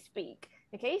as we speak.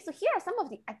 Okay, so here are some of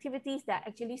the activities that are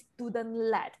actually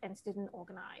student-led and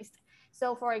student-organized.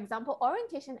 So for example,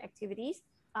 orientation activities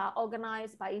are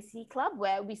organized by ECE Club,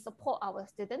 where we support our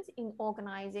students in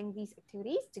organizing these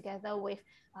activities together with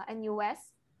NUS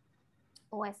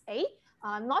OSA.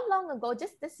 Not long ago,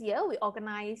 just this year, we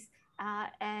organized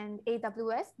an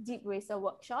AWS Deep Racer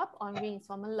workshop on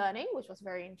reinforcement learning, which was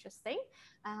very interesting.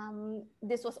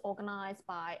 This was organized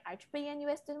by IEEE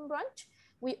NUS Student Branch.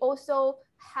 We also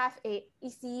have a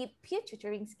ECE peer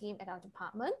tutoring scheme at our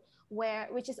department,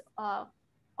 which is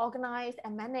organized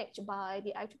and managed by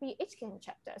the IEEE HKN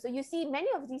chapter. So you see many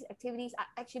of these activities are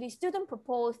actually student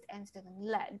proposed and student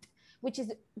led, which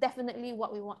is definitely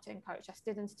what we want to encourage our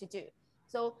students to do.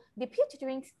 So the peer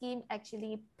tutoring scheme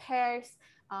actually pairs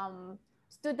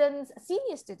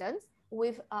senior students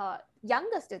with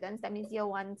younger students, that means year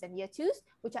 1s and year 2s,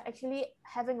 which are actually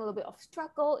having a little bit of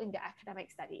struggle in their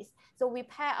academic studies. So we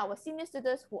pair our senior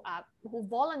students who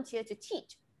volunteer to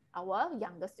teach our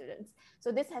younger students.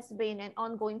 So this has been an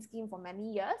ongoing scheme for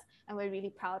many years, and we're really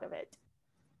proud of it.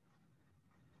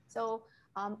 So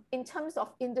in terms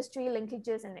of industry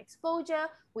linkages and exposure,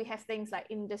 we have things like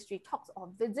industry talks or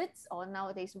visits, or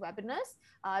nowadays webinars.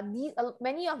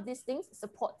 Many of these things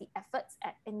support the efforts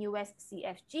at NUS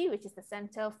CFG, which is the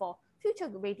Center for Future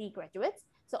Ready Graduates.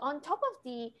 So on top of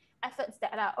the efforts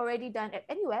that are already done at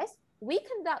NUS, we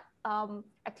conduct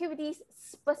activities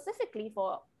specifically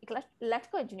for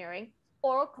electrical engineering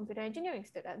or computer engineering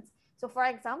students. So for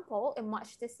example, in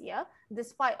March this year,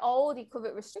 despite all the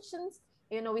COVID restrictions,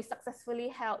 we successfully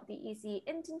held the ECE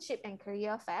Internship and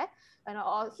Career Fair. And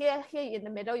here in the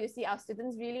middle, you see our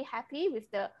students really happy with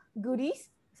the goodies,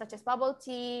 such as bubble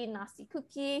tea, nasi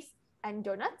cookies, and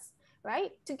donuts,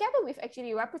 right? Together with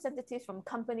actually representatives from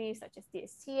companies such as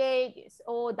DSTA,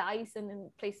 DSO, Dyson, and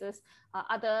places,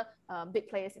 other big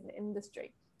players in the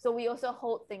industry. So we also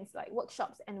hold things like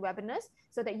workshops and webinars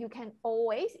so that you can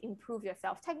always improve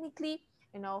yourself technically,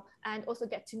 and also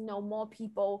get to know more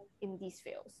people in these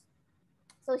fields.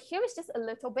 So here is just a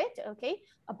little bit, okay,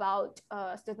 about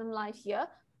student life here.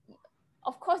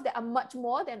 Of course, there are much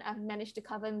more than I've managed to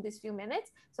cover in these few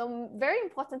minutes. So very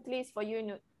importantly is for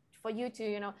you,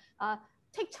 to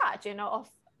take charge, of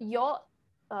your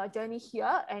journey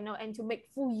here, and to make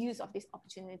full use of these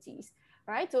opportunities.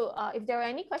 Right. So if there are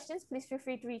any questions, please feel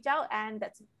free to reach out. And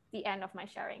that's the end of my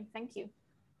sharing. Thank you.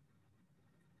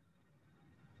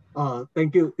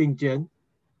 Thank you, Ting Jian.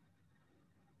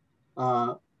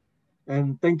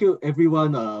 And thank you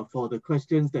everyone for the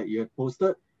questions that you have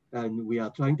posted, and we are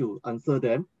trying to answer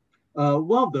them.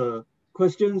 One of the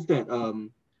questions that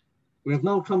we have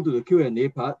now come to the Q&A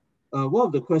part. One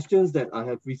of the questions that I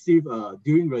have received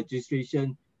during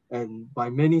registration and by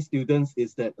many students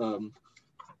is that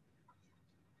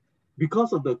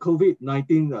because of the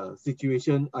COVID-19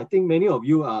 situation, I think many of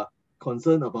you are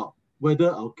concerned about whether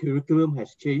our curriculum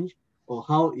has changed or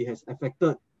how it has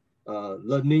affected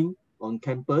learning on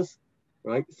campus,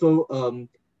 right? So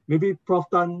maybe Prof.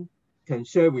 Tan can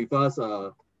share with us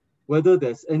whether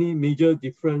there's any major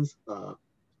difference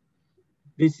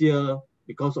this year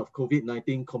because of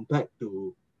COVID-19 compared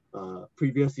to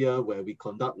previous year where we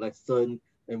conduct lesson,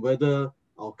 and whether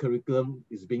our curriculum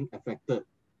is being affected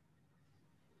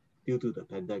due to the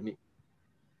pandemic.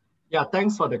 Yeah,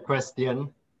 thanks for the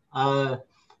question.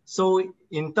 So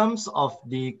in terms of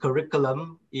the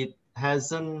curriculum, it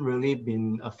hasn't really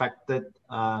been affected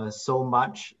so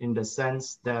much, in the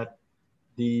sense that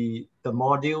the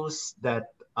modules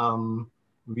that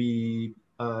we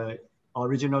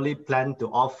originally planned to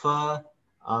offer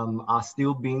are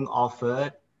still being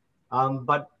offered.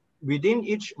 But within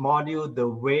each module, the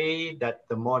way that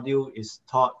the module is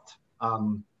taught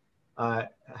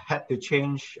had to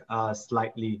change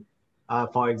slightly.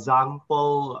 For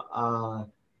example,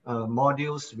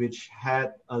 modules which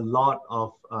had a lot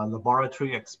of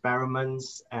laboratory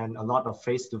experiments and a lot of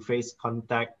face-to-face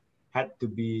contact had to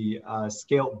be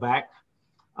scaled back.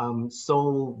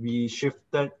 So we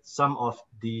shifted some of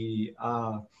the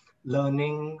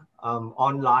learning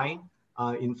online.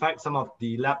 In fact, some of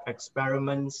the lab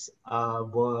experiments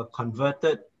were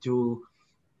converted to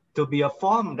be a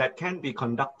form that can be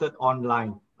conducted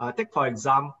online. Take, for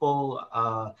example,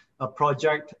 a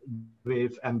project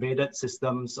with embedded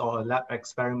systems, or a lab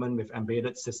experiment with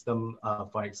embedded system,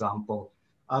 for example.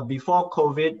 Before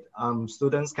COVID,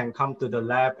 students can come to the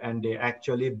lab and they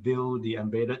actually build the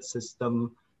embedded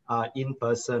system in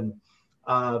person.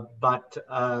 But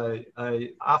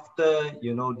after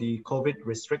the COVID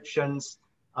restrictions,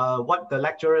 what the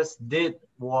lecturers did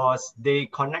was they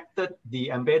connected the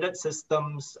embedded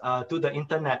systems to the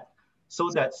internet, so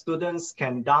that students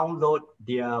can download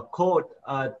their code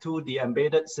to the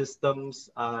embedded systems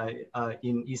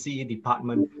in ECE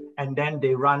department, and then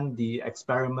they run the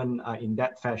experiment in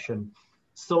that fashion.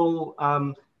 So,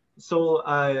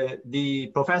 the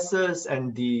professors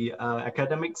and the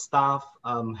academic staff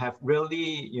have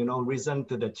really, risen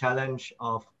to the challenge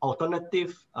of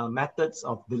alternative methods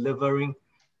of delivering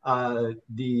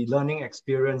the learning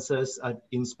experiences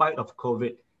in spite of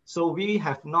COVID. So we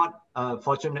have not,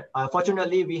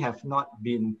 fortunately, we have not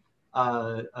been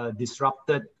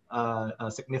disrupted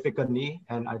significantly.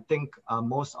 And I think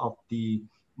most of the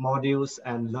modules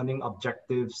and learning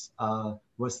objectives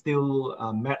were still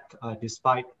met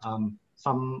despite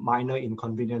some minor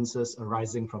inconveniences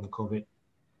arising from COVID.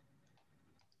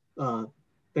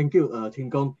 Thank you, Ting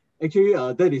Kong. Actually,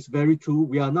 that is very true.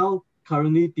 We are now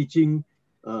currently teaching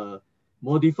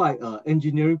modified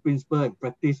engineering principle and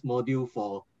practice module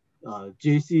for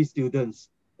JC students.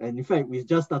 And in fact, we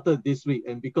just started this week.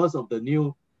 And because of the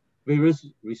new various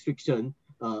restriction,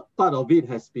 part of it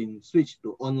has been switched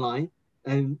to online.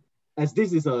 And as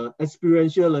this is an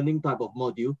experiential learning type of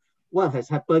module, what has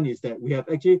happened is that we have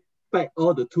actually packed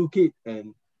all the toolkit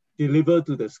and delivered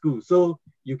to the school. So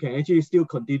you can actually still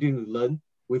continue to learn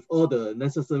with all the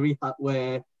necessary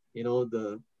hardware,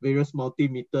 the various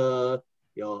multimeter,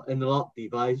 your analog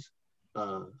device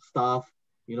stuff,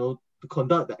 to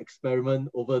conduct the experiment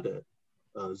over the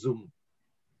Zoom.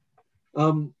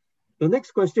 The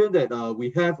next question that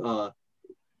we have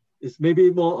is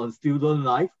maybe more on student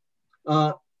life.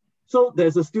 So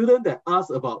there's a student that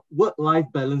asked about work-life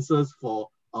balances for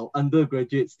our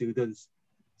undergraduate students.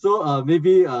 So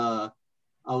maybe our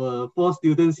 4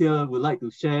 students here would like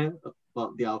to share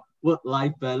about their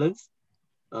work-life balance.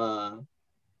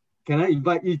 Can I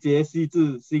invite Yijie,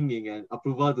 Xizhi, Xingying, and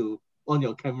Apurva to on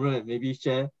your camera and maybe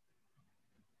share?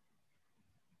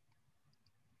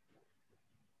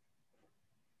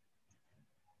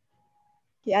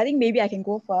 Okay, I think maybe I can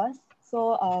go first.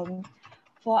 So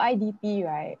for IDP,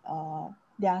 right,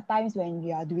 there are times when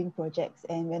we are doing projects,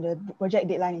 and when the project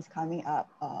deadline is coming up,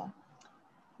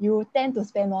 you tend to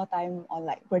spend more time on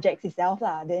like projects itself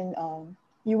lah. Then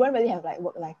you won't really have like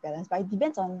work-life balance. But it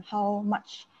depends on how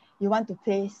much you want to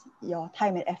place your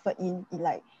time and effort in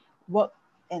like work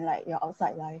and like your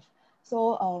outside life.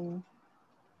 So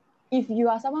if you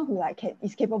are someone who like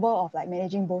is capable of like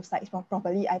managing both sides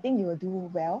properly, I think you will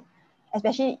do well,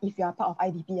 especially if you are part of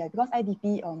IDP. Because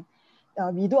IDP,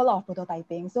 we do a lot of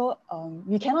prototyping. So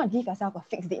you cannot give yourself a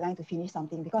fixed deadline to finish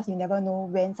something because you never know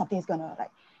when something is gonna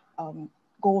like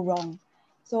go wrong.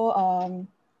 So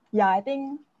yeah, I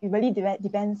think it really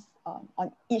depends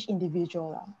on each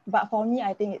individual lah. But for me,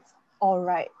 I think it's all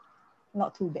right,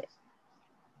 not too bad.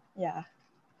 Yeah.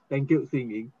 Thank you,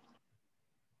 Xing.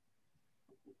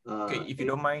 Okay, if you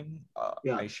don't mind,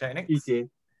 yeah, I share next. ECE.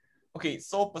 Okay,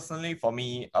 so personally for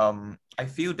me, I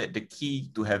feel that the key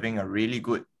to having a really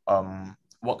good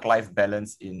work-life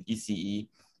balance in ECE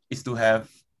is to have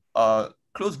a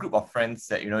close group of friends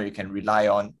that you can rely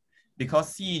on,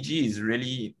 because CEG is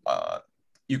really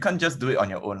you can't just do it on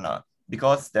your own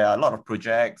because there are a lot of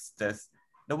projects. There's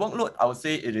the workload. I would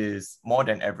say it is more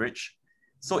than average.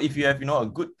 So if you have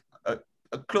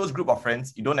a close group of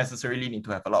friends, you don't necessarily need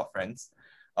to have a lot of friends.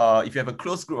 If you have a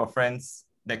close group of friends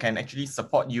that can actually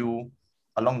support you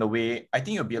along the way, I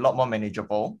think it'll be a lot more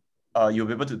manageable. You'll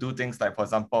be able to do things like, for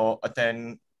example,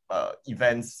 attend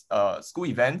events, school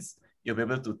events. You'll be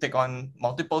able to take on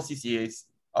multiple CCAs,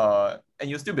 and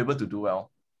you'll still be able to do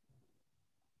well.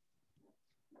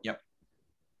 Yep.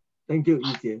 Thank you,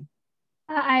 ECE.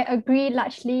 I agree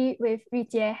largely with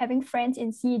Rijie. Having friends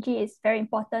in CEG is very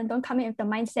important. Don't come in with the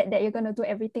mindset that you're going to do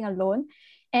everything alone.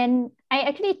 And I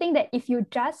actually think that if you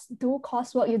just do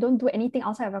coursework, you don't do anything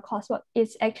outside of your coursework,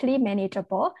 it's actually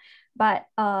manageable. But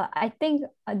I think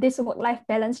this work-life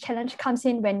balance challenge comes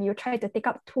in when you try to take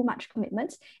up too much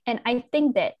commitments. And I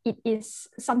think that it is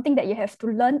something that you have to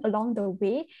learn along the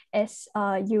way as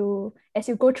you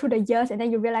go through the years, and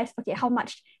then you realize, okay, how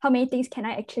many things can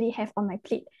I actually have on my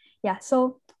plate? Yeah,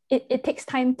 so it takes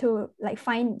time to like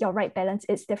find your right balance.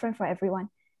 It's different for everyone.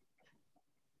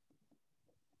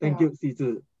 Thank you,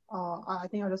 Cizi. I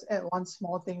think I'll just add one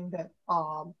small thing that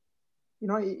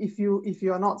if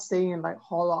you are not staying in like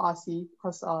hall or RC,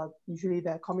 because usually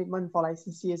the commitment for like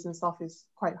CCAs and stuff is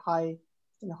quite high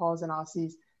in the halls and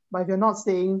RCs. But if you're not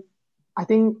staying, I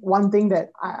think one thing that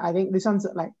I think this one's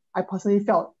like I personally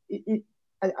felt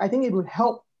I think it would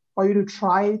help for you to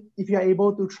try, if you're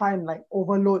able to try and like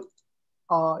overload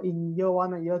in year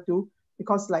 1 or year 2,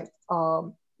 because like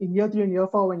in year 3 and year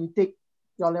 4, when you take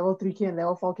your level 3K and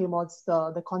level 4K mods,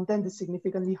 the content is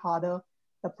significantly harder.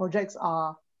 The projects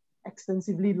are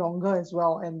extensively longer as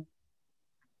well. And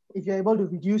if you're able to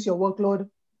reduce your workload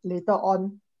later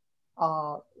on,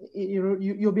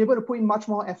 you'll be able to put in much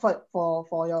more effort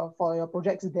for your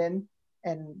projects then,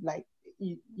 and like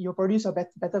you'll produce a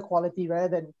better quality rather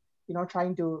than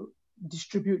trying to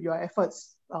distribute your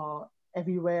efforts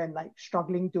everywhere and like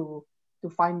struggling to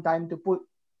find time to put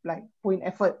in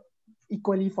effort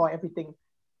equally for everything.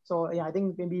 So yeah, I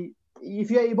think maybe if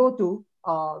you're able to,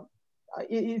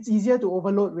 it's easier to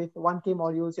overload with 1K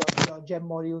modules, your gem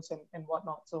modules and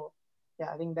whatnot. So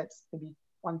yeah, I think that's maybe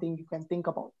one thing you can think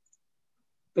about.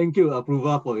 Thank you,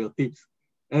 Apruva, for your tips.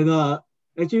 And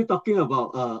actually talking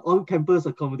about on-campus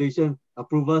accommodation,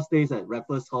 Apruva stays at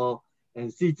Raffles Hall and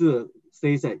Cizi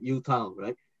stays at UTown,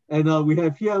 right? And we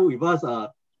have here with us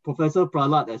Professor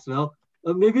Prahlad as well.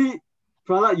 Maybe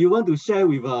Prahlad, you want to share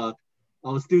with our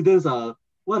students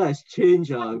what has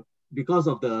changed because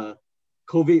of the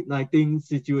COVID-19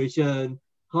 situation?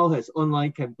 How has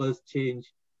online campus changed,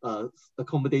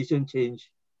 accommodation changed?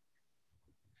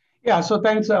 Yeah, so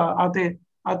thanks, Arthur.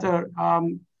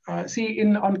 See,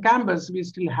 on campus, we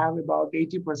still have about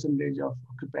 80% of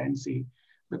occupancy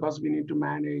because we need to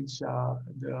manage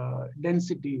the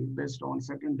density based on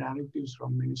certain directives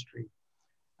from ministry.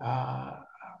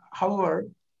 However,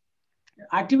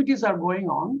 activities are going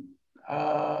on,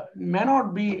 may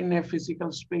not be in a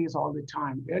physical space all the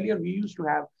time. Earlier, we used to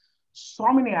have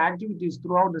so many activities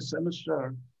throughout the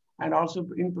semester and also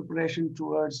in preparation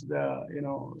towards the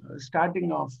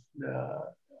starting of the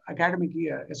academic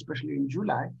year, especially in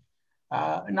July.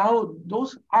 Now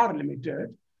those are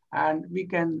limited, and we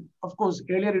can, of course,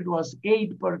 earlier it was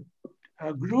 8 per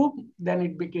group, then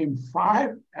it became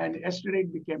 5, and yesterday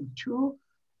it became 2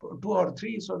 or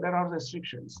 3, so there are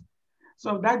restrictions.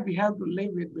 So that we have to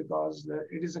live with because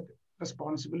it is a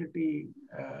responsibility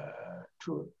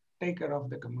to take care of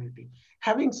the community.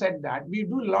 Having said that, we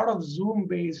do a lot of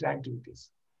Zoom-based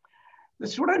activities.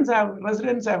 The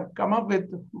residents have come up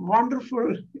with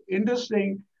wonderful,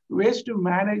 interesting ways to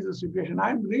manage the situation.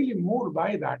 I'm really moved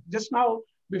by that. Just now,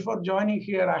 before joining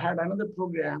here, I had another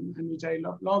program in which I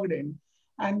logged in,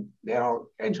 and they're all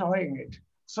enjoying it.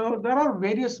 So there are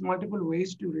various multiple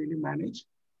ways to really manage.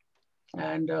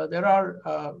 And there are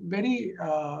very,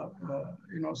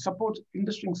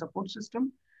 interesting support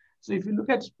system. So if you look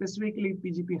at specifically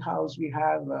PGP House, we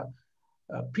have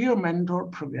peer mentor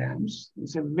programs.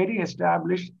 It's a very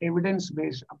established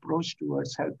evidence-based approach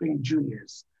towards helping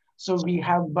juniors. So we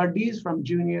have buddies from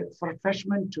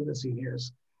freshmen to the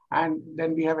seniors. And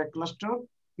then we have a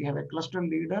cluster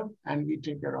leader, and we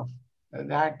take care of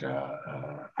that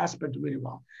aspect very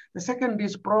well. The second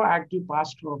is proactive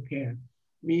pastoral care.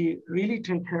 We really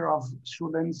take care of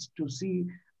students to see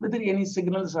whether any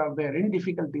signals are there, any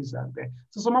difficulties are there.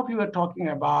 So some of you are talking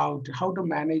about how to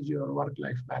manage your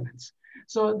work-life balance.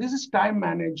 So this is time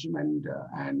management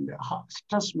and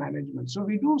stress management. So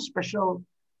we do special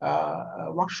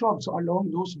workshops along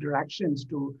those directions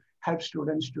to help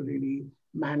students to really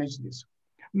manage this.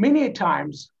 Many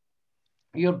times,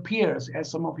 your peers,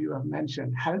 as some of you have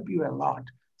mentioned, help you a lot.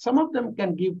 Some of them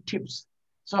can give tips.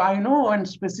 So I know in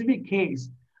specific case,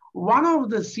 one of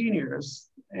the seniors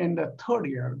in the third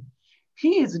year,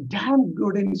 he is damn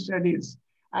good in studies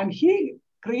and he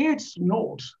creates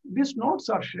notes. These notes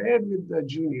are shared with the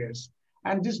juniors.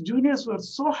 And these juniors were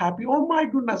so happy. Oh my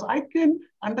goodness, I can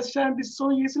understand this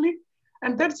so easily.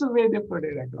 And that's the way they put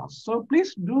it across. So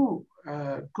please do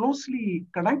closely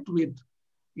connect with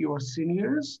your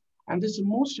seniors. And this is the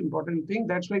most important thing.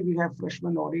 That's why we have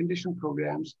freshman orientation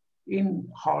programs in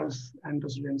halls and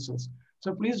residences.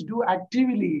 So please do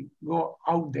actively go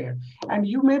out there. And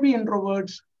you may be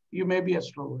introverts, you may be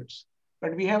extroverts,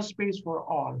 but we have space for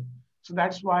all. So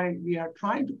that's why we are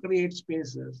trying to create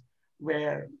spaces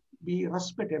where we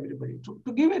respect everybody.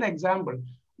 To give you an example,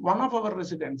 one of our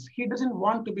residents, he doesn't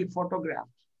want to be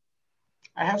photographed.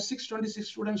 I have 626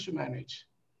 students to manage.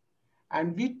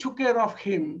 And we took care of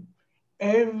him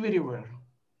everywhere.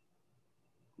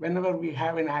 Whenever we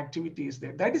have an activities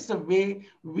there. That is the way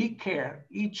we care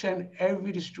each and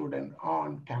every student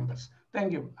on campus.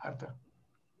 Thank you, Arthur.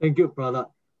 Thank you, Prahlad.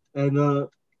 And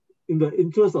in the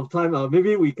interest of time,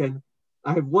 maybe we can,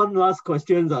 I have one last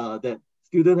question that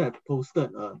students have posted.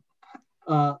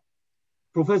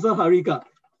 Professor Harika,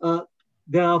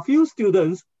 there are a few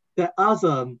students that ask,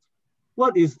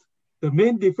 what is the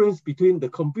main difference between the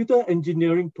computer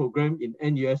engineering program in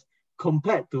NUS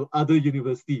compared to other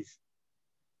universities?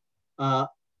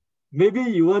 Maybe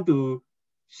you want to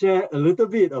share a little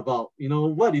bit about,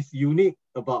 what is unique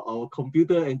about our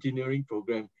computer engineering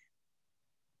program?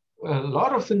 Well, a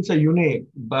lot of things are unique,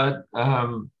 but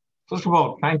first of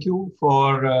all, thank you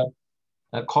for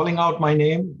calling out my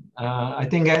name. I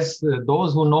think as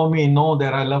those who know me know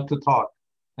that I love to talk,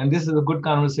 and this is a good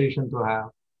conversation to have.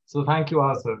 So thank you,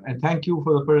 Arthur, and thank you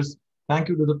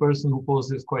to the person who posed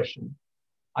this question.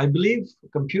 I believe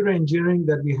computer engineering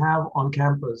that we have on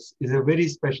campus is a very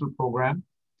special program.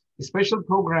 A special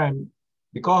program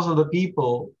because of the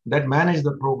people that manage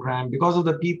the program, because of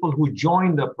the people who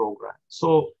join the program.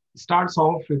 So it starts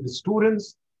off with the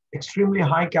students, extremely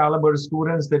high caliber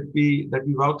students that we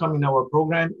welcome in our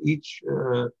program each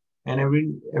and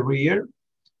every year.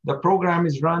 The program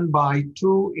is run by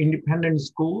 2 independent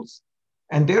schools,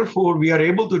 and therefore we are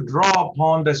able to draw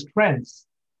upon the strengths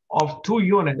of 2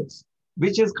 units,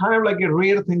 which is kind of like a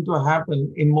rare thing to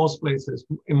happen in most places.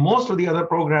 In most of the other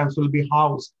programs will be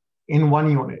housed in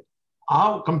 1 unit.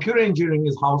 Our computer engineering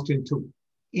is housed in 2.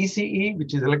 ECE,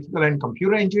 which is Electrical and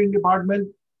Computer Engineering Department,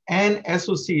 and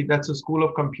SOC, that's a School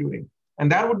of Computing.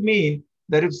 And that would mean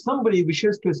that if somebody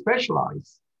wishes to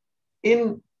specialize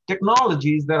in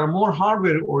technologies that are more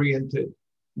hardware oriented,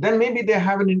 then maybe they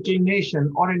have an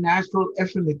inclination or a natural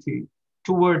affinity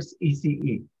towards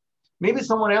ECE. Maybe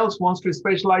someone else wants to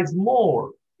specialize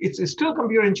more. It's still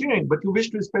computer engineering, but you wish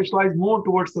to specialize more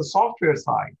towards the software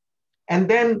side. And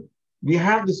then we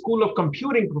have the School of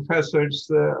Computing professors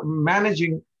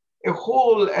managing a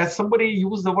whole, as somebody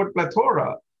used the word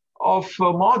plethora of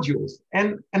modules.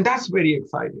 And that's very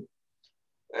exciting.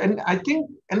 And I think,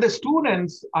 and the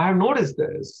students, I have noticed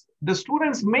this, the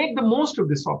students make the most of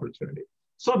this opportunity.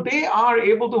 So they are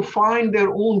able to find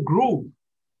their own groove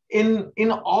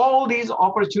in all these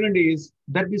opportunities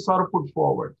that we sort of put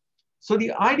forward. So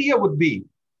the idea would be,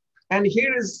 and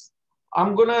here is,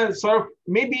 I'm gonna sort of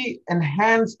maybe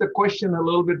enhance the question a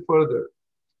little bit further.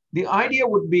 The idea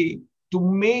would be to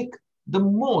make the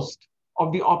most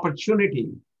of the opportunity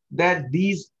that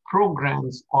these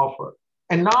programs offer.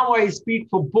 And now I speak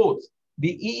for both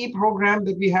the EE program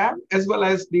that we have, as well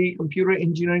as the computer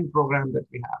engineering program that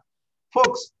we have.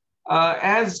 Folks,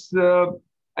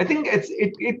 I think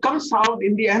it comes out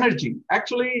in the energy.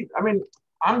 Actually, I mean,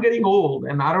 I'm getting old,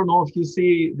 and I don't know if you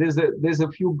see, there's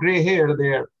a few gray hair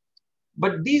there.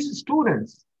 But these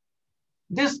students,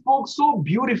 they spoke so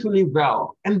beautifully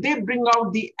well, and they bring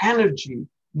out the energy,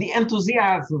 the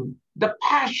enthusiasm, the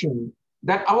passion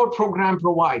that our program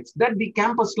provides, that the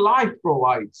campus life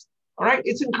provides. All right,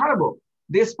 it's incredible.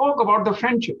 They spoke about the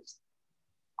friendships.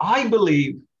 I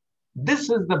believe this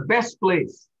is the best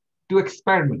place to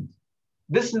experiment.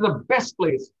 This is the best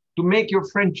place to make your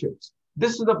friendships.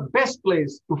 This is the best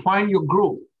place to find your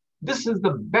group. This is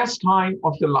the best time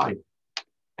of your life.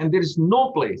 And there is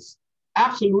no place,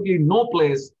 absolutely no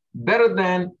place better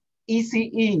than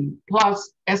ECE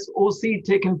plus SOC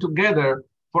taken together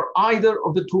for either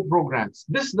of the two programs.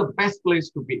 This is the best place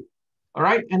to be. All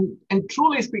right. And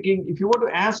truly speaking, if you were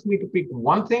to ask me to pick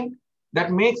one thing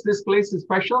that makes this place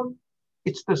special,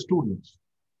 it's the students.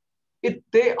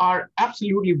 They are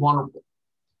absolutely wonderful.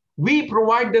 We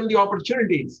provide them the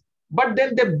opportunities, but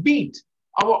then they beat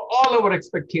all our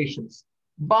expectations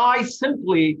by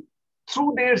simply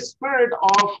through their spirit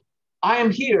of, I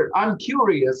am here, I'm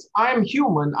curious, I am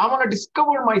human, I want to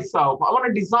discover myself, I want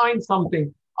to design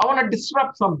something, I want to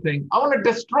disrupt something, I want to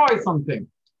destroy something.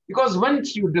 Because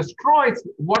once you destroy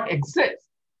what exists,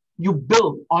 you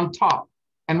build on top.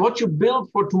 And what you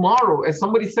build for tomorrow, as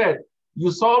somebody said,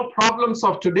 you solve problems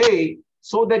of today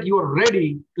so that you are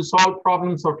ready to solve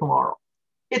problems of tomorrow.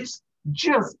 It's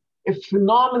just a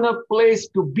phenomenal place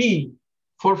to be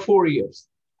for 4 years.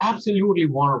 Absolutely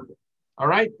wonderful. All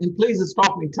right. And please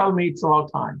stop me. Tell me it's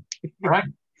about time. All right.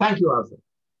 Thank you, Azza.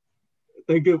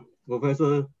 Thank you,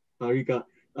 Professor Harika.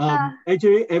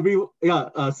 Actually,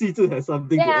 Sizi has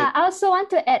something to add. I also want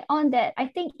to add on that I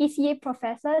think ECE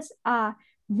professors are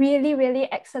really,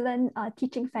 really excellent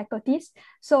teaching faculties.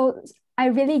 So I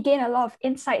really gain a lot of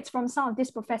insights from some of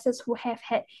these professors who have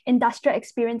had industrial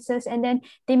experiences, and then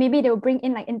they'll bring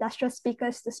in like industrial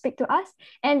speakers to speak to us.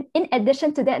 And in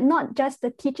addition to that, not just the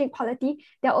teaching quality,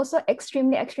 they're also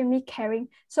extremely, extremely caring.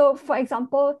 So for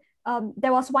example,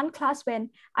 there was one class when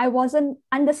I wasn't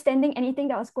understanding anything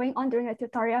that was going on during a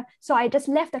tutorial. So I just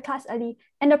left the class early,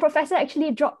 and the professor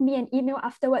actually dropped me an email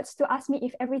afterwards to ask me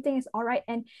if everything is all right,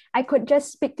 and I could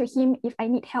just speak to him if I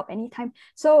need help anytime.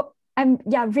 So I'm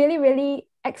really, really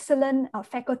excellent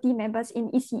faculty members in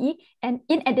ECE. And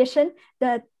in addition,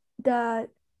 during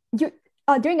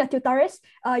the tutorials,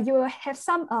 you will have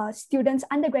some students,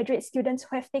 undergraduate students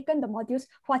who have taken the modules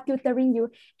who are tutoring you.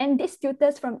 And these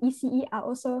tutors from ECE are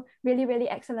also really, really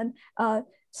excellent.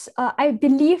 I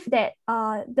believe that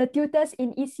the tutors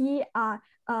in ECE are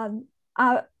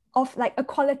of like a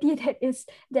quality that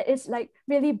is like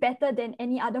really better than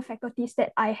any other faculties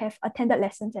that I have attended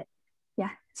lessons at.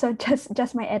 Yeah, so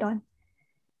just my add-on.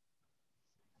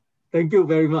 Thank you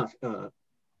very much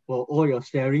for all your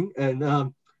sharing. And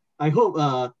I hope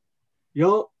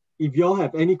if y'all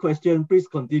have any question, please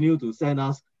continue to send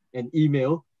us an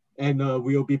email, and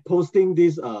we'll be posting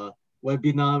this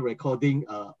webinar recording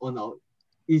on our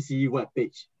ECE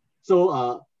webpage.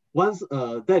 So once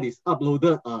that is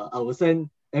uploaded, I will send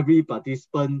every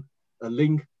participant a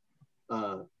link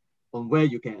on where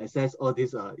you can access all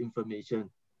this information.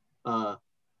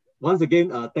 Once again,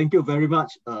 thank you very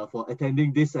much for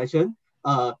attending this session.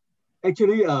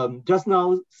 Actually, just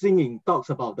now Singing talks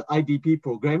about the IDP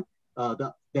program.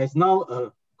 There's now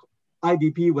a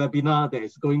IDP webinar that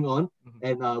is going on,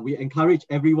 and we encourage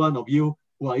every one of you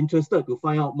who are interested to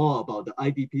find out more about the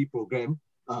IDP program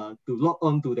to log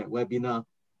on to that webinar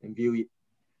and view it.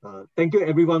 Thank you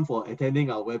everyone for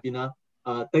attending our webinar.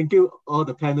 Thank you all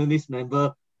the panelist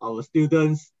members, our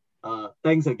students.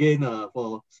 Thanks again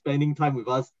for spending time with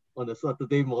us on a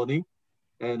Saturday morning.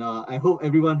 And I hope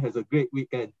everyone has a great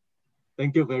weekend.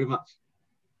 Thank you very much.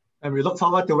 And we look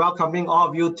forward to welcoming all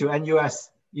of you to NUS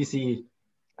ECE.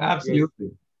 Absolutely.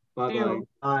 Yes. Bye-bye.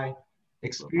 Bye.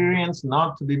 Experience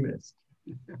not to be missed.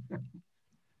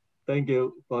 Thank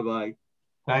you. Bye-bye.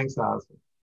 Thanks, Azza.